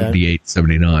around 78,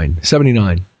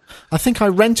 79. I think I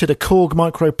rented a Korg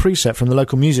Micro preset from the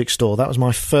local music store. That was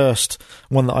my first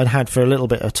one that I'd had for a little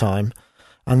bit of time.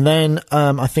 And then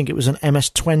I think it was an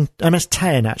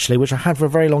MS-10, actually, which I had for a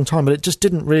very long time, but it just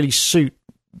didn't really suit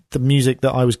the music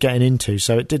that I was getting into,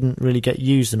 so it didn't really get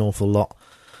used an awful lot.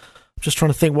 I'm just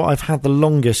trying to think what I've had the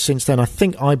longest since then. I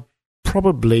think I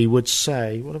probably would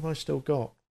say, what have I still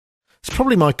got? It's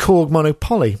probably my Korg Mono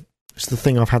Poly. It's the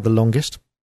thing I've had the longest.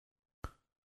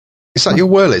 Is that your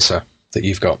Wurlitzer that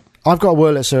you've got? I've got a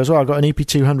Wurlitzer as well. I've got an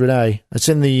EP200A. It's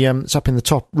in the it's up in the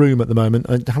top room at the moment.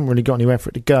 I haven't really got anywhere for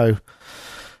it to go.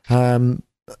 My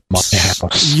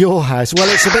house. Your house. Well,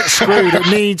 it's a bit screwed. It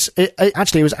needs.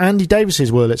 Actually, it was Andy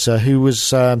Davis's Wurlitzer, who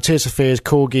was Tears for Fears,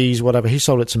 Corgis, whatever. He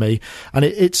sold it to me, and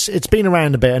it's been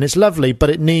around a bit, and it's lovely, but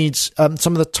it needs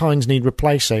some of the tines need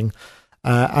replacing.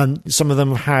 And some of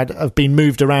them have been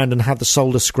moved around and had the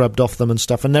solder scrubbed off them and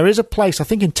stuff. And there is a place, I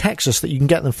think in Texas, that you can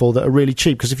get them for that are really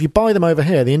cheap. Because if you buy them over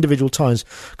here, the individual tines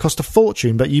cost a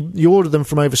fortune. But you order them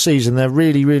from overseas and they're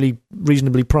really, really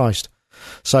reasonably priced.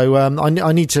 So I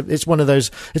need to. It's one of those.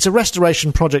 It's a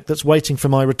restoration project that's waiting for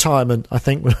my retirement, I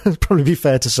think would probably be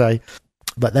fair to say.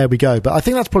 But there we go. But I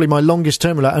think that's probably my longest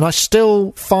term. And I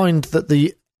still find that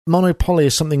the Mono Poly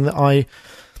is something that I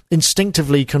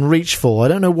instinctively can reach for. I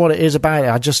don't know what it is about it.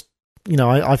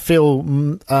 I feel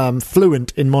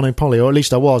fluent in Monopoly, or at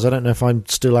least I was. I don't know if I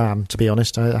still am, to be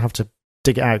honest. I have to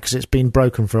dig it out because it's been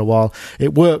broken for a while.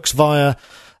 It works via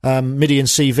MIDI and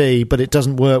CV, but it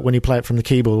doesn't work when you play it from the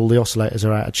keyboard. All the oscillators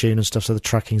are out of tune and stuff, so the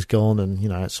tracking's gone, and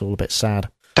it's all a bit sad.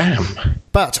 Damn.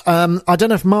 But I don't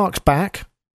know if Mark's back.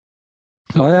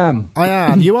 I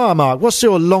am. You are, Mark. What's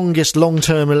your longest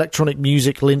long-term electronic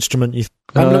musical instrument?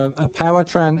 A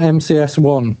Powertran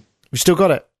MCS1. We still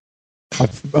got it.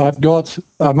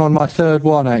 I'm on my third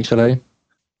one, actually.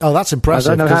 Oh, that's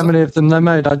impressive. I don't know how many of them they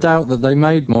made. I doubt that they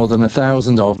made more than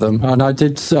 1,000 of them. And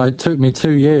it took me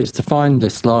 2 years to find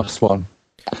this last one.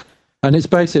 And it's a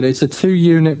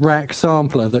 2-unit rack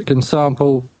sampler that can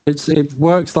sample. It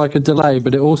works like a delay,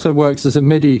 but it also works as a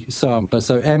MIDI sampler.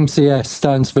 So MCS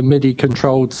stands for MIDI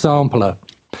controlled sampler.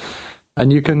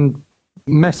 And you can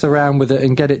mess around with it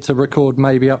and get it to record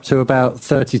maybe up to about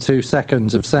 32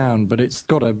 seconds of sound, but it's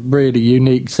got a really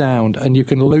unique sound, and you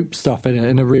can loop stuff in it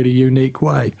in a really unique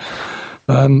way,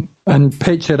 and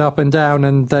pitch it up and down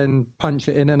and then punch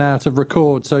it in and out of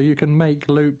record. So you can make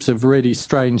loops of really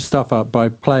strange stuff up by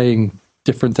playing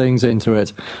different things into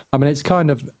it. I mean, it's kind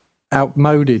of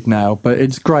outmoded now, but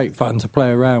it's great fun to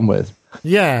play around with.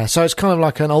 Yeah, so it's kind of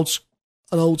like an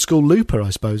old school looper,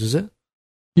 I suppose, is it?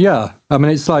 Yeah, I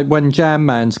mean, it's like when Jam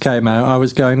Mans came out, I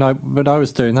was going like, but I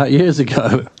was doing that years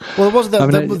ago. Well, it was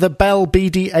the Bell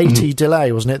BD80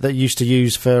 delay, wasn't it, that you used to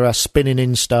use for spinning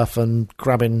in stuff and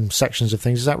grabbing sections of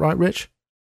things. Is that right, Rich?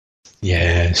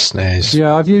 Yeah, snares.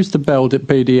 Yeah, I've used the Bell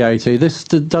BD80. This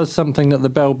does something that the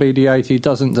Bell BD80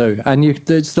 doesn't do, and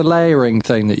it's the layering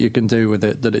thing that you can do with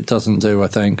it that it doesn't do, I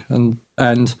think, and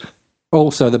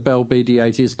also the Bell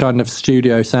BD80 is kind of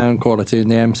studio sound quality, and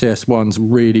the MCS1's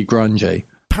really grungy.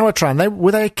 Powertran,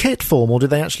 were they a kit form, or did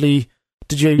they actually?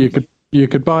 You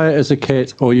could buy it as a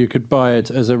kit, or you could buy it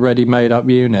as a ready-made-up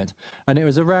unit. And it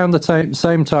was around the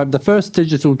same time. The first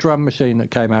digital drum machine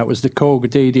that came out was the Korg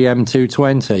DDM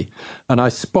 220, and I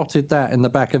spotted that in the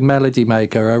back of Melody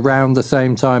Maker around the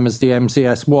same time as the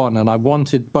MCS1, and I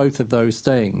wanted both of those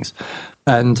things.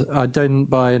 And I didn't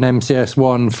buy an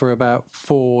MCS1 for about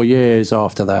 4 years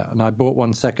after that, and I bought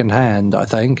one second-hand, I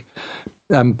think,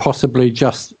 and possibly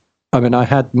just... I mean, I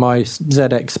had my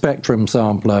ZX Spectrum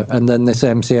sampler and then this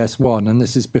MCS1, and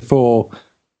this is before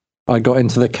I got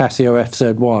into the Casio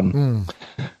FZ1.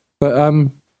 But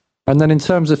and then in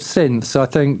terms of synths, I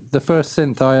think the first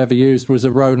synth I ever used was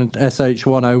a Roland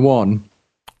SH101.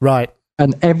 Right.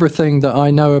 And everything that I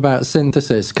know about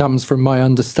synthesis comes from my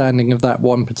understanding of that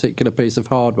one particular piece of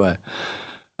hardware.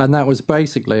 And that was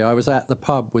basically, I was at the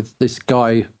pub with this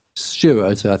guy,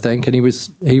 Stuart, I think, and he was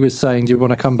saying, do you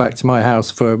want to come back to my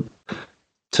house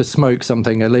to smoke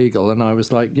something illegal? And I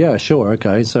was like, yeah, sure,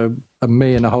 okay. So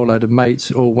me and a whole load of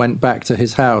mates all went back to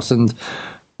his house, and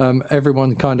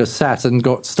everyone kind of sat and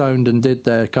got stoned and did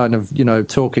their kind of,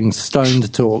 talking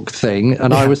stoned talk thing.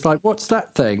 And I was like, what's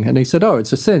that thing? And he said, oh,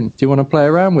 it's a synth. Do you want to play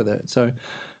around with it? So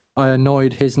I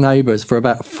annoyed his neighbours for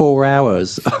about 4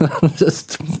 hours,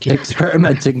 just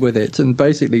experimenting with it and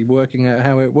basically working out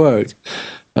how it worked.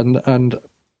 And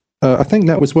I think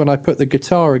that was when I put the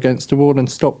guitar against a wall and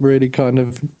stopped really kind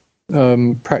of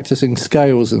practicing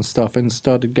scales and stuff and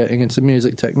started getting into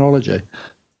music technology.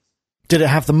 Did it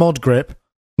have the mod grip?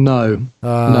 No,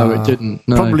 it didn't.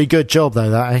 No. Probably good job, though,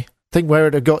 that, eh? Think where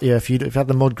it'd have got you if you had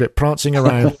the mod grip prancing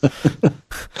around.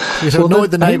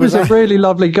 Annoyed the neighbours. He was a really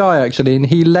lovely guy, actually, and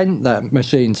he lent that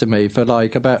machine to me for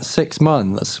like about 6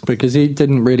 months because he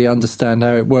didn't really understand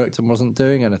how it worked and wasn't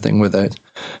doing anything with it.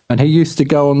 And he used to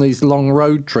go on these long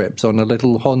road trips on a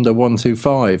little Honda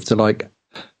 125 to like,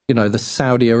 the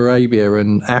Saudi Arabia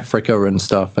and Africa and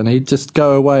stuff. And he'd just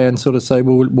go away and sort of say,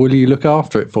 well, will you look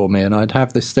after it for me? And I'd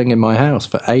have this thing in my house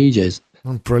for ages.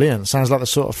 Oh, brilliant. Sounds like the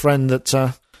sort of friend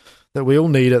that we all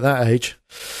need at that age.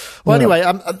 Well, anyway,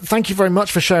 thank you very much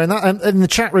for sharing that. In the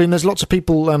chat room, there's lots of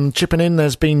people chipping in.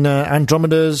 There's been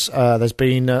Andromedas, there's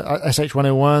been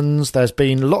SH101s, there's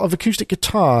been a lot of acoustic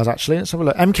guitars, actually. Let's have a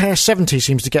look. MKS70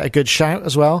 seems to get a good shout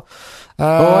as well.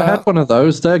 I had one of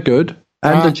those. They're good.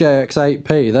 And the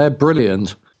JX8P. They're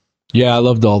brilliant. Yeah, I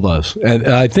loved all those. And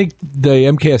I think the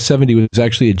MKS70 was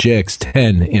actually a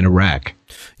JX10 in a rack.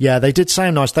 Yeah, they did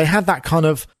sound nice. They had that kind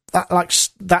of...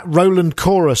 that Roland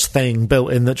chorus thing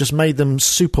built in that just made them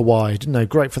super wide.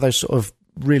 Great for those sort of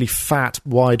really fat,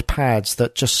 wide pads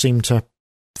that just seem to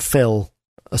fill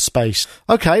a space.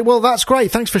 Okay, well, that's great.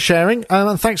 Thanks for sharing.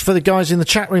 And thanks for the guys in the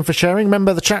chat room for sharing.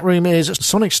 Remember, the chat room is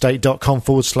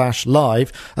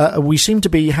sonicstate.com/live. We seem to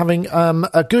be having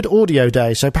a good audio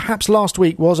day. So perhaps last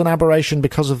week was an aberration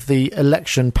because of the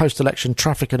election, post-election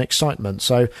traffic and excitement.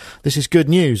 So this is good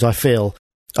news, I feel.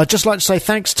 I'd just like to say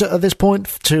thanks at this point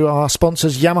to our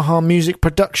sponsors Yamaha Music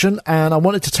Production, and I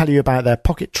wanted to tell you about their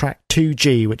Pocket Track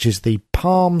 2G, which is the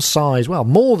palm size, well,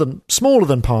 smaller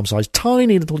than palm size,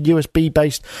 tiny little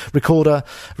USB-based recorder,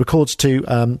 records to 2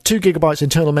 gigabytes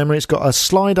internal memory. It's got a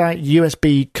slide-out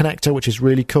USB connector, which is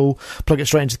really cool. Plug it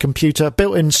straight into the computer.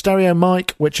 Built-in stereo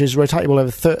mic, which is rotatable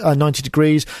over 90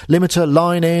 degrees. Limiter,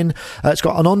 line-in. It's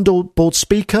got an on-board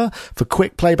speaker for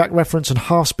quick playback reference and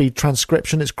half-speed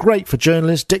transcription. It's great for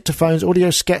journalists, dictaphones, audio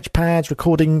sketch pads,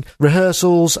 recording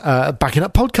rehearsals, backing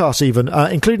up podcasts even.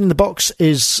 Including in the box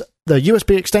is the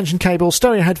USB extension cable,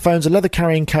 stereo headphones, a leather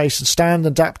carrying case and stand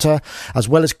adapter, as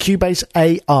well as Cubase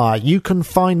AI. You can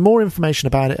find more information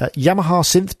about it at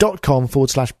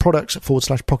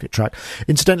yamahasynth.com/products/Pocket Track.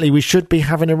 Incidentally, we should be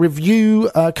having a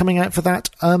review coming out for that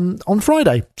on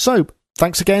Friday. So,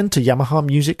 thanks again to Yamaha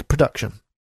Music Production.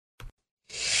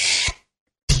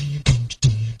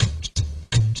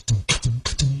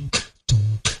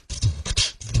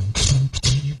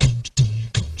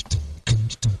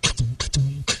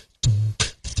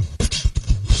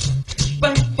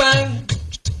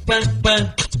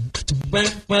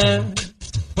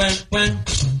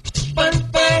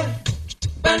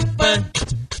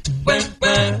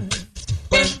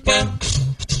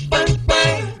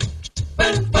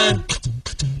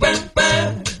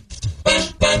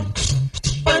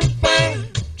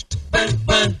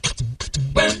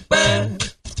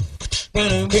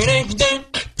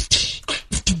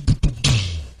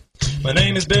 My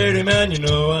name is Beardy Man, you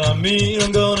know what I mean.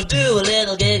 I'm gonna do a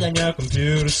little gig on your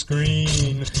computer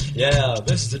screen. Yeah,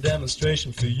 this is a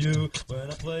demonstration for you. When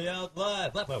I play out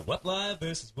live, live,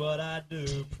 this is what I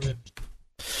do.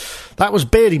 That was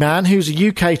Beardy Man, who's a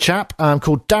UK chap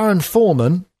called Darren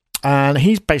Foreman. And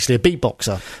he's basically a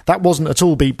beatboxer. That wasn't at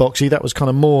all beatboxy. That was kind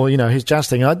of more, his jazz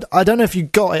thing. I don't know if you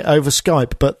got it over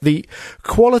Skype, but the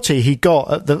quality he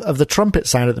got of the trumpet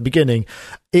sound at the beginning,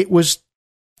 it was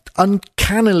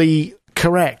uncannily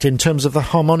correct in terms of the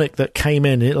harmonic that came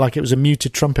in, like it was a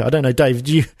muted trumpet. I don't know, Dave.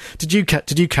 Did you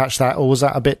catch that, or was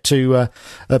that a bit too?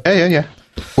 Yeah.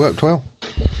 Worked well.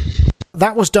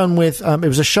 That was done with. It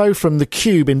was a show from the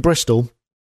Cube in Bristol.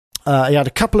 He had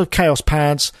a couple of Chaos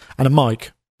pads and a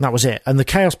mic. That was it. And the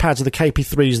Chaos pads are the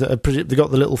KP3s that have they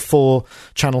got the little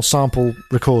 4-channel sample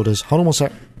recorders. Hold on one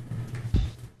sec.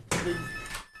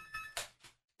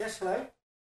 Yes, hello.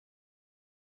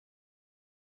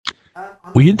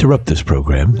 We interrupt this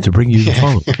program to bring you the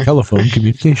following telephone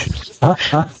communication.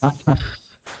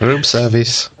 Room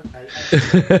service.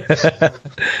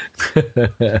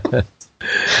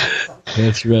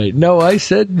 That's right. No, I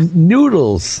said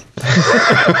noodles.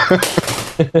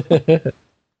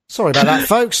 Sorry about that,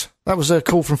 folks. That was a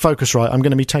call from Focusrite. I'm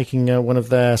going to be taking one of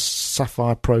their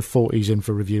Sapphire Pro 40s in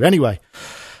for review. Anyway,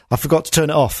 I forgot to turn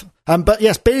it off. But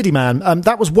yes, Beardy Man,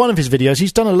 that was one of his videos.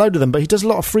 He's done a load of them, but he does a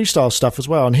lot of freestyle stuff as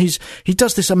well. And he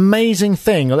does this amazing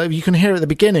thing. You can hear at the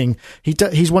beginning,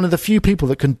 he's one of the few people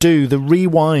that can do the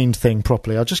rewind thing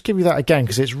properly. I'll just give you that again,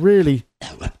 because it's really...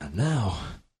 Now,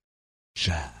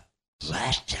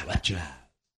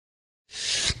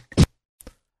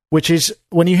 which is,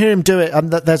 when you hear him do it,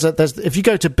 there's if you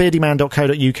go to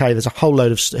beardyman.co.uk, there's a whole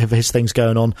load of his things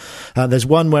going on. There's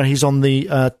one where he's on the,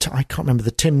 I can't remember,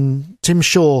 the Tim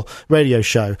Shaw radio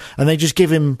show, and they just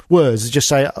give him words. They just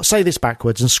say this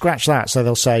backwards and scratch that. So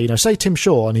they'll say, say Tim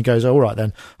Shaw, and he goes, all right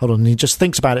then, hold on. And he just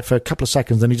thinks about it for a couple of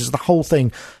seconds, and he does the whole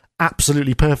thing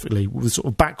absolutely perfectly, with sort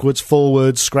of backwards,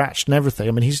 forwards, scratched and everything.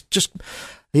 I mean,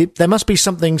 there must be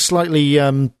something slightly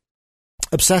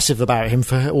obsessive about him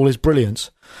for all his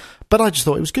brilliance. But I just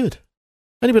thought it was good.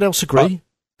 Anybody else agree?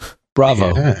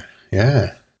 Bravo.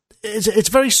 Yeah. It's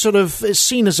very sort of, it's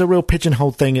seen as a real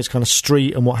pigeonhole thing. It's kind of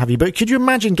street and what have you. But could you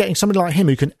imagine getting somebody like him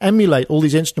who can emulate all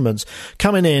these instruments,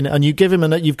 coming in and you give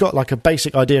him you've got like a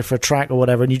basic idea for a track or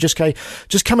whatever, and you just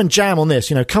come and jam on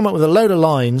this, come up with a load of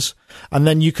lines, and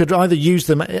then you could either use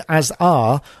them as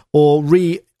are or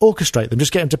orchestrate them,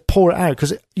 just get him to pour it out,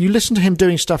 because you listen to him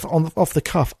doing stuff off the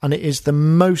cuff, and it is the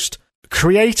most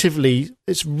creatively,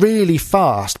 it's really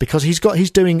fast, because he's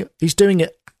doing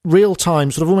it real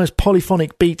time, sort of almost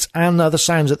polyphonic beats and other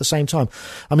sounds at the same time.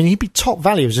 I mean, he'd be top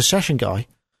value as a session guy.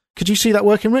 Could you see that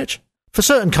working, Rich? For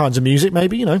certain kinds of music,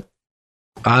 maybe,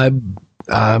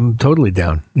 I'm totally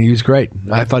down. He was great.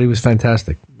 I thought he was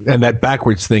fantastic. And that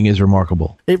backwards thing is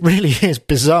remarkable. It really is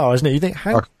bizarre, isn't it? You think,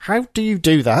 how do you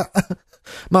do that?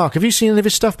 Mark, have you seen any of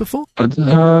his stuff before?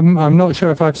 I'm not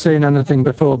sure if I've seen anything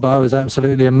before, but I was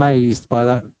absolutely amazed by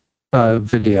that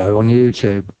video on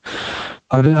YouTube.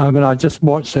 I mean, I just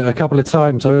watched it a couple of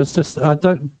times.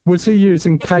 Was he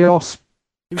using Chaos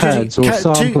pads or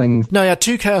sampling? He had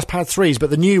 2 Chaos Pad 3s,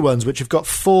 but the new ones, which have got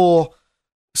 4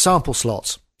 sample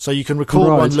slots. So you can record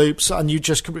Right. one loops and you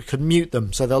just can mute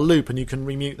them. So they'll loop and you can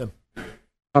remute them.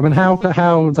 I mean, how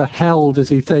the hell does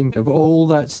he think of all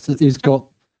that? He's got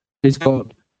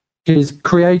his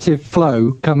creative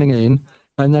flow coming in,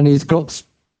 and then he's got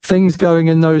things going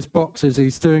in those boxes.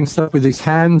 He's doing stuff with his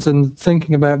hands and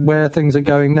thinking about where things are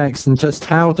going next, and just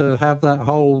how to have that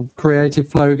whole creative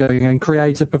flow going and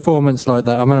create a performance like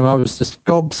that. I mean, I was just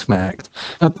gobsmacked.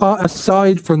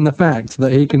 Aside from the fact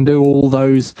that he can do all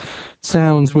those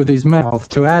sounds with his mouth,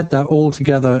 to add that all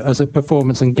together as a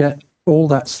performance and get all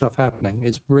that stuff happening,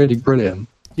 it's really brilliant.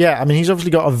 Yeah, I mean, he's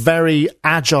obviously got a very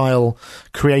agile,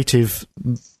 creative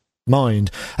mind.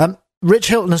 Rich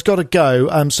Hilton has got to go,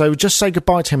 so just say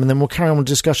goodbye to him and then we'll carry on with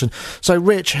the discussion. So,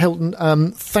 Rich Hilton,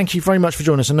 thank you very much for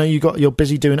joining us. I know you're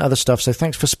busy doing other stuff, so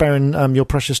thanks for sparing your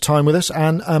precious time with us,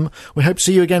 and we hope to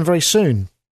see you again very soon.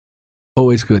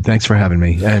 Always good. Thanks for having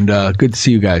me, and good to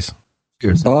see you guys.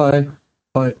 Cheers. Bye.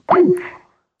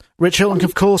 Rich Hilton,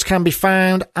 of course, can be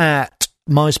found at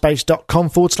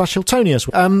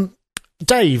myspace.com/Hiltonius.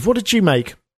 Dave, what did you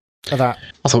make of that?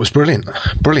 I thought it was brilliant.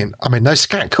 Brilliant. I mean, those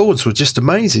scat chords were just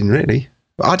amazing, really.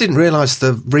 I didn't realise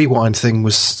the rewind thing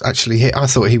was actually hit. I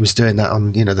thought he was doing that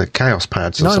on, the Chaos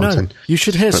pads or something. No. You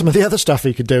should hear some of the other stuff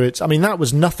he could do. That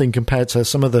was nothing compared to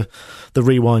some of the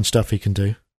rewind stuff he can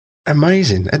do.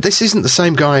 Amazing. And this isn't the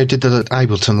same guy who did the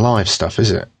Ableton Live stuff,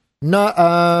 is it? No,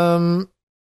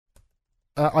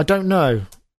 I don't know.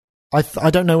 I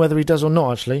don't know whether he does or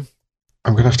not, actually.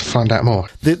 I'm going to have to find out more.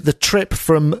 The trip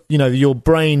from, your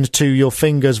brain to your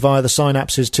fingers via the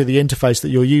synapses to the interface that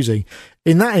you're using,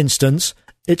 in that instance,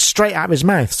 it's straight out of his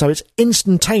mouth, so it's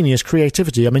instantaneous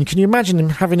creativity. I mean, can you imagine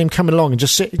having him coming along and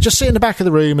just sit in the back of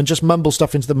the room and just mumble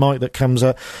stuff into the mic that comes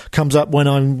up when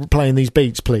I'm playing these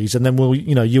beats, please, and then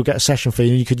you'll get a session fee,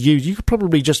 and you could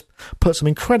probably just put some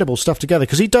incredible stuff together,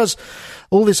 because he does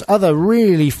all this other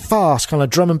really fast kind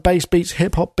of drum and bass beats,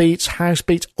 hip hop beats, house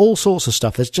beats, all sorts of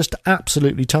stuff. There's just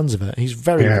absolutely tons of it. He's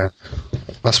very good.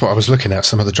 That's what I was looking at.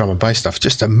 Some of the drum and bass stuff,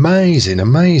 just amazing.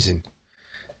 In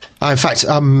fact,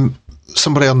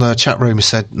 somebody on the chat room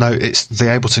said, no, it's the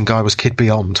Ableton guy was Kid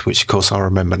Beyond, which of course I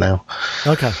remember now.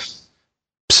 Okay.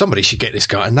 Somebody should get this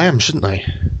guy a NAMM, shouldn't they?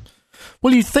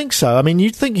 Well, you'd think so. I mean,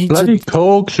 you'd think he'd... Bloody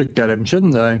Korg should get him,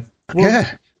 shouldn't they?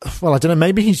 Yeah. Well, I don't know.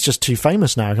 Maybe he's just too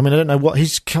famous now. I mean, I don't know what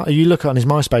he's... You look on his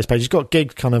MySpace page, he's got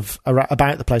gigs kind of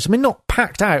about the place. I mean, not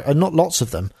packed out, and not lots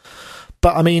of them.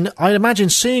 But, I mean, I imagine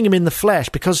seeing him in the flesh,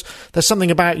 because there's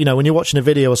something about, when you're watching a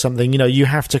video or something, you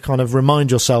have to kind of remind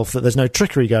yourself that there's no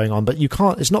trickery going on, but you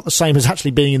can't... It's not the same as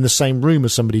actually being in the same room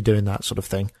as somebody doing that sort of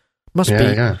thing. Must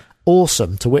be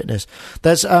awesome to witness.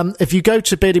 There's if you go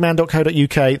to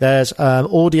beardyman.co.uk, there's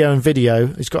audio and video.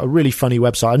 He's got a really funny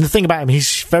website, and the thing about him,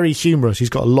 he's very humorous. He's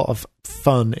got a lot of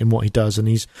fun in what he does, and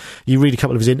you read a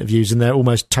couple of his interviews and they're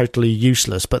almost totally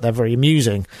useless, but they're very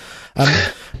amusing.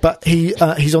 But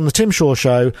he's on the Tim Shaw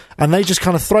show, and they just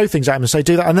kind of throw things at him and say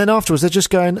do that, and then afterwards they're just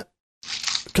going,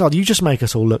 God, you just make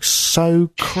us all look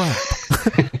so crap.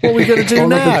 What are we going to do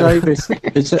now?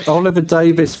 It's Oliver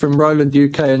Davis from Roland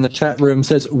UK in the chat room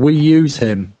says, we use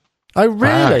him. Oh,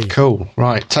 really? Cool.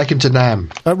 Right, take him to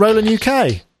NAMM. At Roland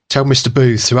UK? Tell Mr.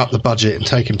 Booth to up the budget and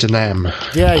take him to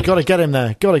NAMM. Yeah, you got to get him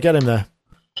there.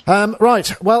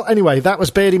 Right, well, anyway, that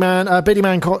was Beardyman,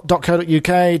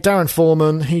 beardyman.co.uk, Darren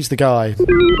Foreman, he's the guy.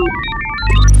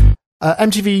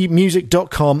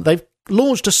 MTVmusic.com, they've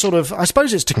launched a sort of, I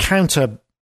suppose it's to counter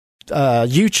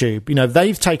YouTube.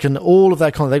 They've taken all of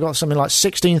their content. They've got something like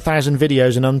 16,000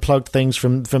 videos and unplugged things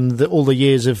from all the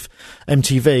years of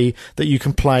MTV that you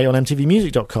can play on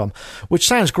MTVmusic.com, which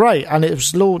sounds great. And it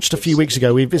was launched a few weeks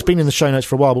ago. It's been in the show notes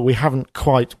for a while, but we haven't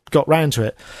quite got round to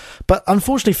it. But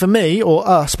unfortunately for me, or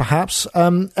us perhaps,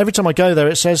 every time I go there,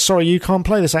 it says, sorry, you can't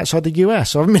play this outside the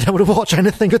US. So I haven't been able to watch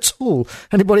anything at all.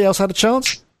 Anybody else had a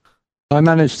chance? I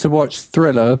managed to watch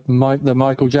Thriller, the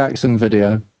Michael Jackson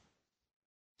video.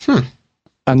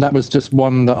 And that was just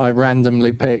one that I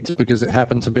randomly picked because it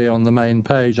happened to be on the main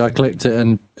page. I clicked it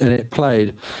and it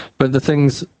played. But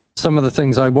some of the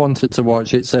things I wanted to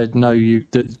watch, it said, no, you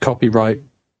did copyright.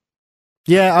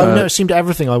 Yeah, it seemed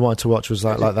everything I wanted to watch was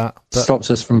like that. But stops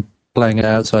us from playing it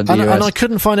outside the US. And I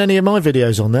couldn't find any of my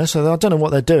videos on there, so I don't know what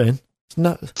they're doing.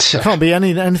 No, it can't be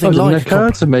anything It like. It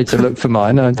occurred to me to look for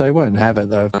mine. No, they won't have it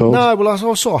though, of course. No, well, I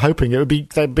was sort of hoping there'd be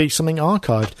something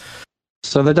archived.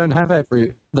 So they don't have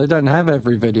every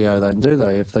video then, do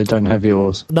they? If they don't have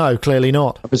yours, no, clearly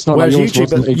not. It's not Whereas like yours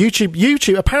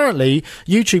YouTube apparently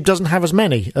YouTube doesn't have as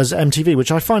many as MTV,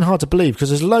 which I find hard to believe because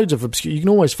there's loads of obscure. You can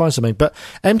always find something, but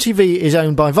MTV is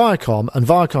owned by Viacom, and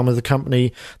Viacom is the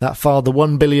company that filed the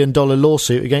 $1 billion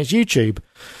lawsuit against YouTube.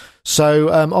 So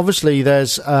obviously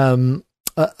there's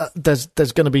there's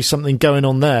going to be something going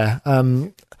on there.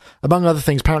 Among other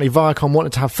things, apparently Viacom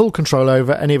wanted to have full control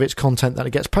over any of its content that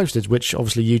it gets posted, which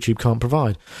obviously YouTube can't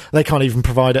provide. They can't even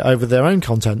provide it over their own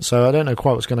content, so I don't know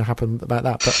quite what's going to happen about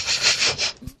that.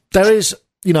 But there is,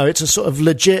 it's a sort of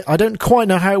legit. I don't quite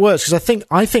know how it works, because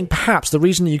I think perhaps the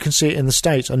reason you can see it in the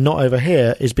States and not over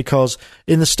here is because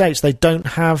in the States they don't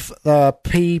have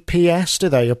PPS, do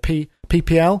they, or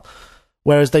PPL?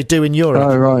 Whereas they do in Europe.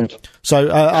 Oh, right. So,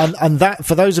 and that,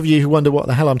 for those of you who wonder what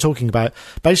the hell I'm talking about,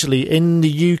 basically in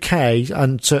the UK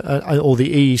or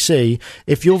the EEC,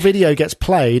 if your video gets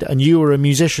played and you were a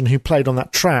musician who played on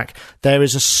that track, there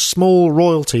is a small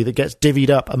royalty that gets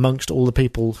divvied up amongst all the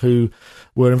people who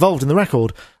were involved in the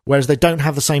record, whereas they don't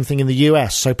have the same thing in the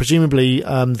US. So presumably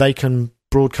they can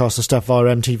broadcast the stuff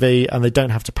via MTV and they don't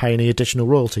have to pay any additional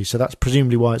royalty. So that's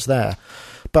presumably why it's there.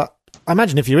 But I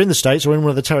imagine if you're in the States or in one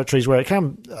of the territories where it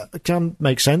can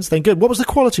make sense, then good. What was the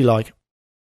quality like?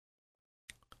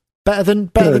 Better than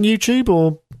YouTube,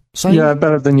 or same? Yeah,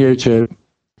 better than YouTube.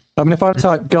 I mean, if I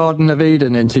type Garden of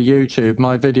Eden into YouTube,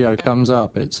 my video comes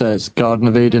up. It says Garden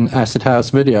of Eden Acid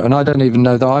House video, and I don't even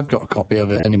know that I've got a copy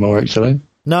of it anymore, actually.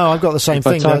 No, I've got the same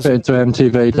thing. If I type it into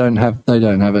MTV, they don't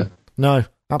have it. No,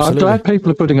 absolutely. I'm glad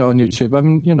people are putting it on YouTube. I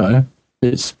mean,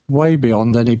 it's way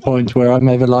beyond any point where I'm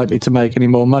ever likely to make any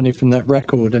more money from that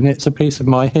record, and it's a piece of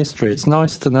my history. It's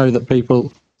nice to know that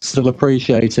people still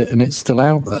appreciate it and it's still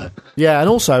out there. Yeah, and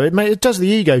also it does the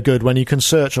ego good when you can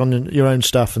search on your own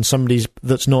stuff and somebody's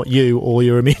that's not you or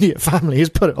your immediate family has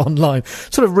put it online.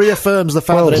 Sort of reaffirms the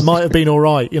fact that it might have been all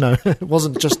right. It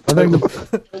wasn't just. I think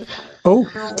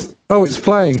it's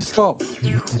playing. Stop.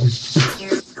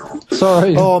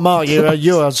 Sorry. Oh, Mark,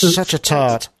 you are such a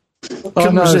tart.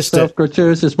 Couldn't resist it.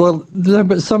 Gratuitous. Well,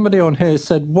 but somebody on here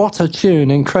said, "What a tune!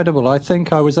 Incredible! I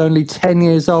think I was only 10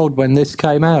 years old when this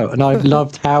came out, and I've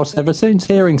loved house ever since."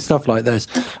 Hearing stuff like this,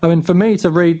 I mean, for me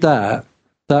to read that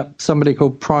somebody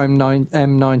called Prime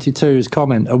M92's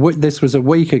comment, this was a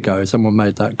week ago. Someone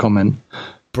made that comment.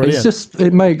 Brilliant. It's just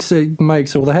it makes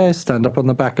all the hairs stand up on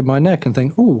the back of my neck and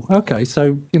think, oh, okay,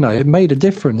 so it made a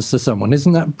difference to someone.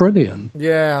 Isn't that brilliant?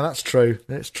 Yeah, that's true.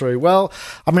 It's true. Well,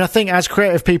 I mean, I think as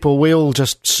creative people, we all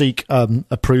just seek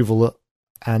approval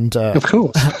and of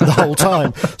course the whole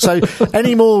time. So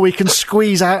any more we can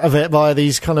squeeze out of it by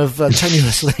these kind of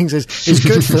tenuous things is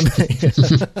good for me.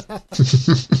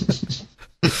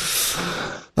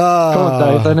 Come on,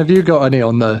 Dave. Then have you got any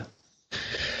on there?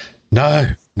 No,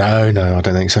 I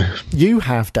don't think so. You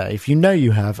have, Dave. You know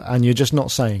you have, and you're just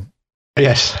not saying.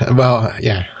 Yes. Well,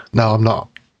 yeah. No, I'm not.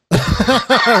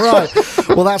 Right.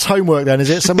 Well, that's homework then, is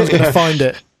it? Someone's going to find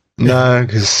it. No,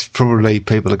 because probably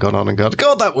people have gone on and gone,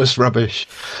 God, that was rubbish.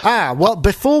 Well,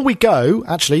 before we go,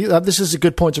 actually, this is a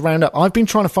good point to round up. I've been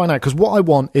trying to find out, because what I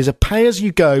want is a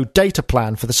pay-as-you-go data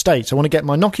plan for the States. I want to get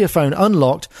my Nokia phone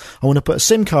unlocked. I want to put a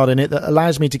SIM card in it that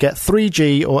allows me to get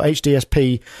 3G or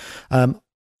HDSP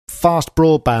fast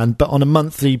broadband, but on a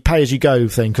monthly pay-as-you-go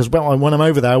thing, because when I'm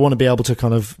over there, I want to be able to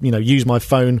kind of, use my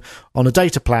phone on a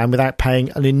data plan without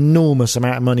paying an enormous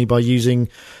amount of money by using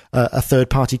a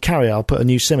third-party carrier. I'll put a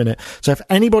new SIM in it. So if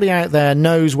anybody out there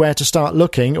knows where to start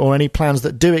looking, or any plans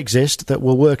that do exist that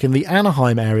will work in the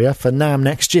Anaheim area for NAMM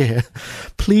next year,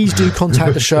 please do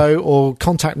contact the show or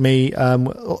contact me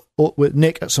or with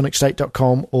Nick at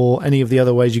sonicstate.com, or any of the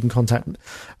other ways you can contact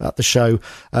the show.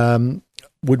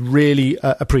 Would really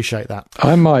appreciate that.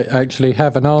 I might actually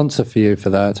have an answer for you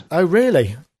for that. Oh,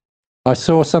 really? I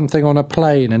saw something on a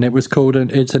plane, and it was called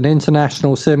it's an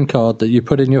international SIM card that you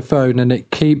put in your phone, and it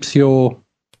keeps your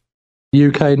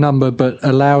UK number but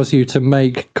allows you to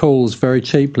make calls very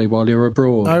cheaply while you're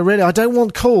abroad. Oh, really? I don't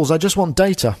want calls. I just want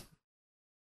data.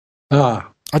 I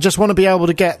just want to be able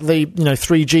to get the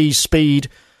 3G speed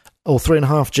or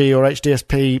 3.5G or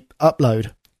HDSP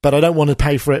upload. But I don't want to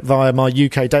pay for it via my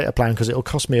UK data plan, because it'll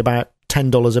cost me about $10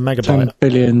 a megabyte. £10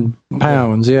 billion,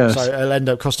 yes. So it'll end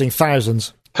up costing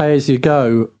thousands. Pay as you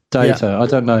go data. Yeah, I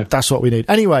don't know. That's what we need.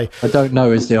 Anyway. I don't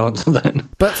know is the answer then.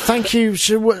 But thank you.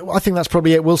 I think that's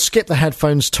probably it. We'll skip the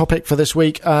headphones topic for this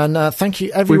week. And thank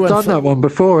you, everyone. We've done that one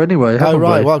before anyway, haven't we?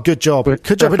 Right. Well, good job.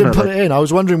 Good job I didn't put it in. I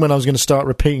was wondering when I was going to start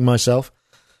repeating myself.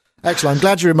 Excellent. I'm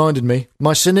glad you reminded me.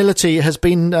 My senility has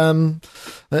been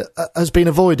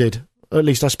avoided. Or at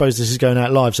least I suppose this is going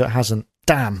out live, so it hasn't.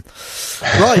 Damn.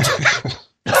 Right.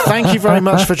 Thank you very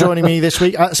much for joining me this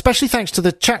week. Especially thanks to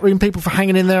the chat room people for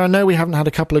hanging in there. I know we haven't had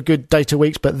a couple of good data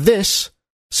weeks, but this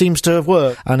seems to have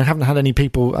worked, and I haven't had any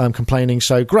people complaining,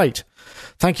 so great.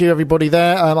 Thank you, everybody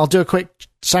there. I'll do a quick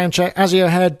sound check. Azio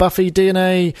Head, Buffy,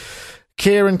 DNA,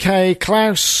 Kieran K,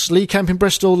 Klaus, Lee Kemp in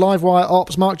Bristol, Livewire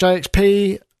Ops, Mark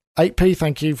JXP, 8p,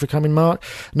 thank you for coming, Mark.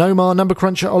 Nomar, Number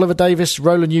Cruncher, Oliver Davis,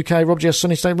 Roland UK, Rob G.S.,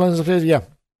 Sunny State, yeah.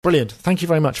 Brilliant. Thank you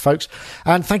very much, folks.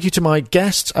 And thank you to my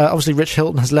guests. Obviously, Rich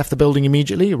Hilton has left the building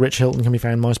immediately. Rich Hilton can be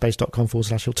found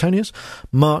myspace.com/Hiltonius.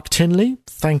 Mark Tinley,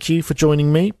 thank you for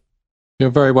joining me.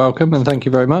 You're very welcome, and thank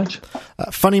you very much.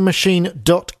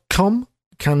 Funnymachine.com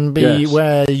can be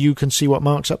where you can see what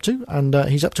Mark's up to, and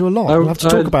he's up to a lot. We'll have to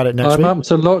talk about it next week. I'm up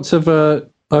to lots of...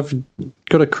 I've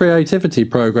got a creativity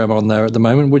program on there at the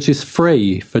moment, which is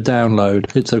free for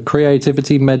download. It's a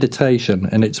creativity meditation,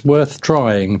 and it's worth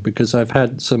trying because I've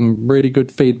had some really good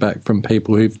feedback from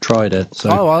people who've tried it.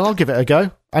 So. Oh, I'll give it a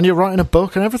go. And you're writing a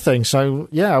book and everything, so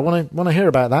yeah, I want to hear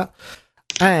about that.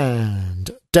 And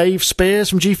Dave Spears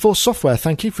from GeForce Software,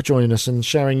 thank you for joining us and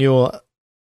sharing your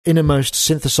innermost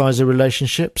synthesizer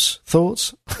relationships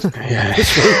thoughts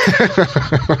this week.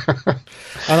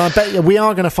 And I bet we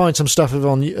are going to find some stuff of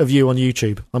you on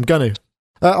YouTube. I'm going to.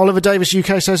 Oliver Davis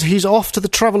UK says he's off to the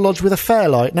Travelodge with a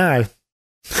Fairlight now.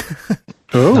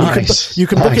 Oh, nice. You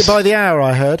can book it by the hour,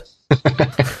 I heard.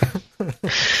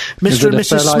 Mr. and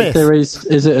Mrs. Smith.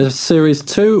 Is it a Series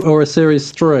 2 or a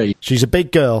Series 3? She's a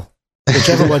big girl.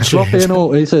 Whichever one she floppy is. and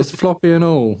all. He says floppy and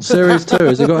all. Series 2.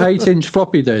 Has it got 8-inch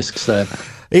floppy disks then?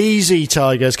 Easy,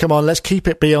 Tigers. Come on, let's keep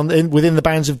it within the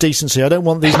bounds of decency. I don't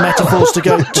want these metaphors to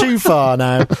go too far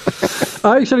now.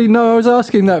 Actually, no, I was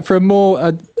asking that for a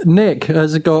more... Nick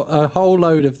has got a whole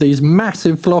load of these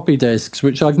massive floppy disks,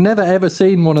 which I've never ever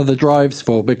seen one of the drives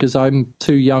for because I'm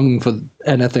too young for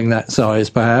anything that size,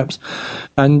 perhaps.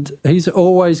 And he's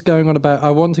always going on about,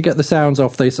 I want to get the sounds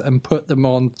off this and put them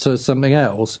on to something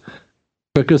else.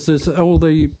 Because there's all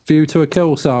the View to a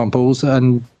Kill samples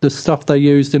and the stuff they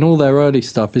used in all their early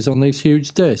stuff is on these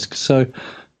huge discs. So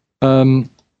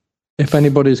if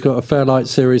anybody's got a Fairlight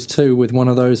Series 2 with one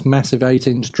of those massive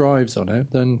 8-inch drives on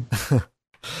it, then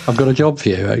I've got a job for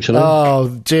you, actually. Oh,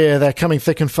 dear, they're coming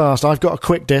thick and fast. I've got a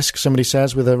quick disc, somebody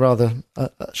says, with a rather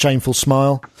shameful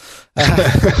smile.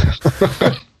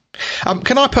 Can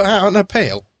I put out an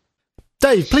appeal?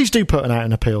 Dave, please do put out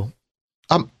an appeal.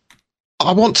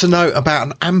 I want to know about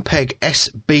an Ampeg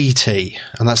SBT,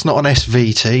 and that's not an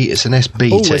SVT, it's an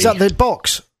SBT. Oh, is that the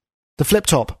box? The flip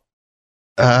top?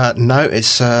 No,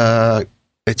 it's a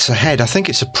head. I think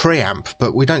it's a preamp,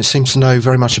 but we don't seem to know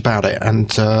very much about it, and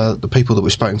the people that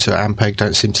we've spoken to at Ampeg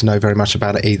don't seem to know very much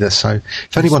about it either. So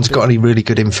if anyone's got any really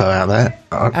good info out there,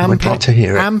 I would like to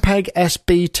hear it. Ampeg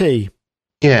SBT?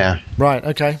 Yeah. Right,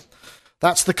 okay.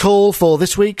 That's the call for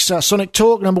this week's Sonic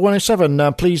Talk, number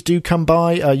 107. Please do come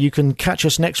by. You can catch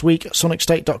us next week at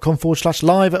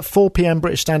sonicstate.com/live at 4 p.m.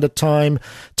 British Standard Time,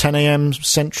 10 a.m.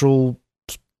 Central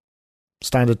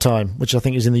Standard Time, which I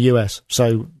think is in the US.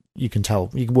 So you can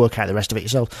tell. You can work out the rest of it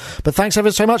yourself. But thanks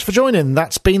ever so much for joining.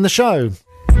 That's been the show.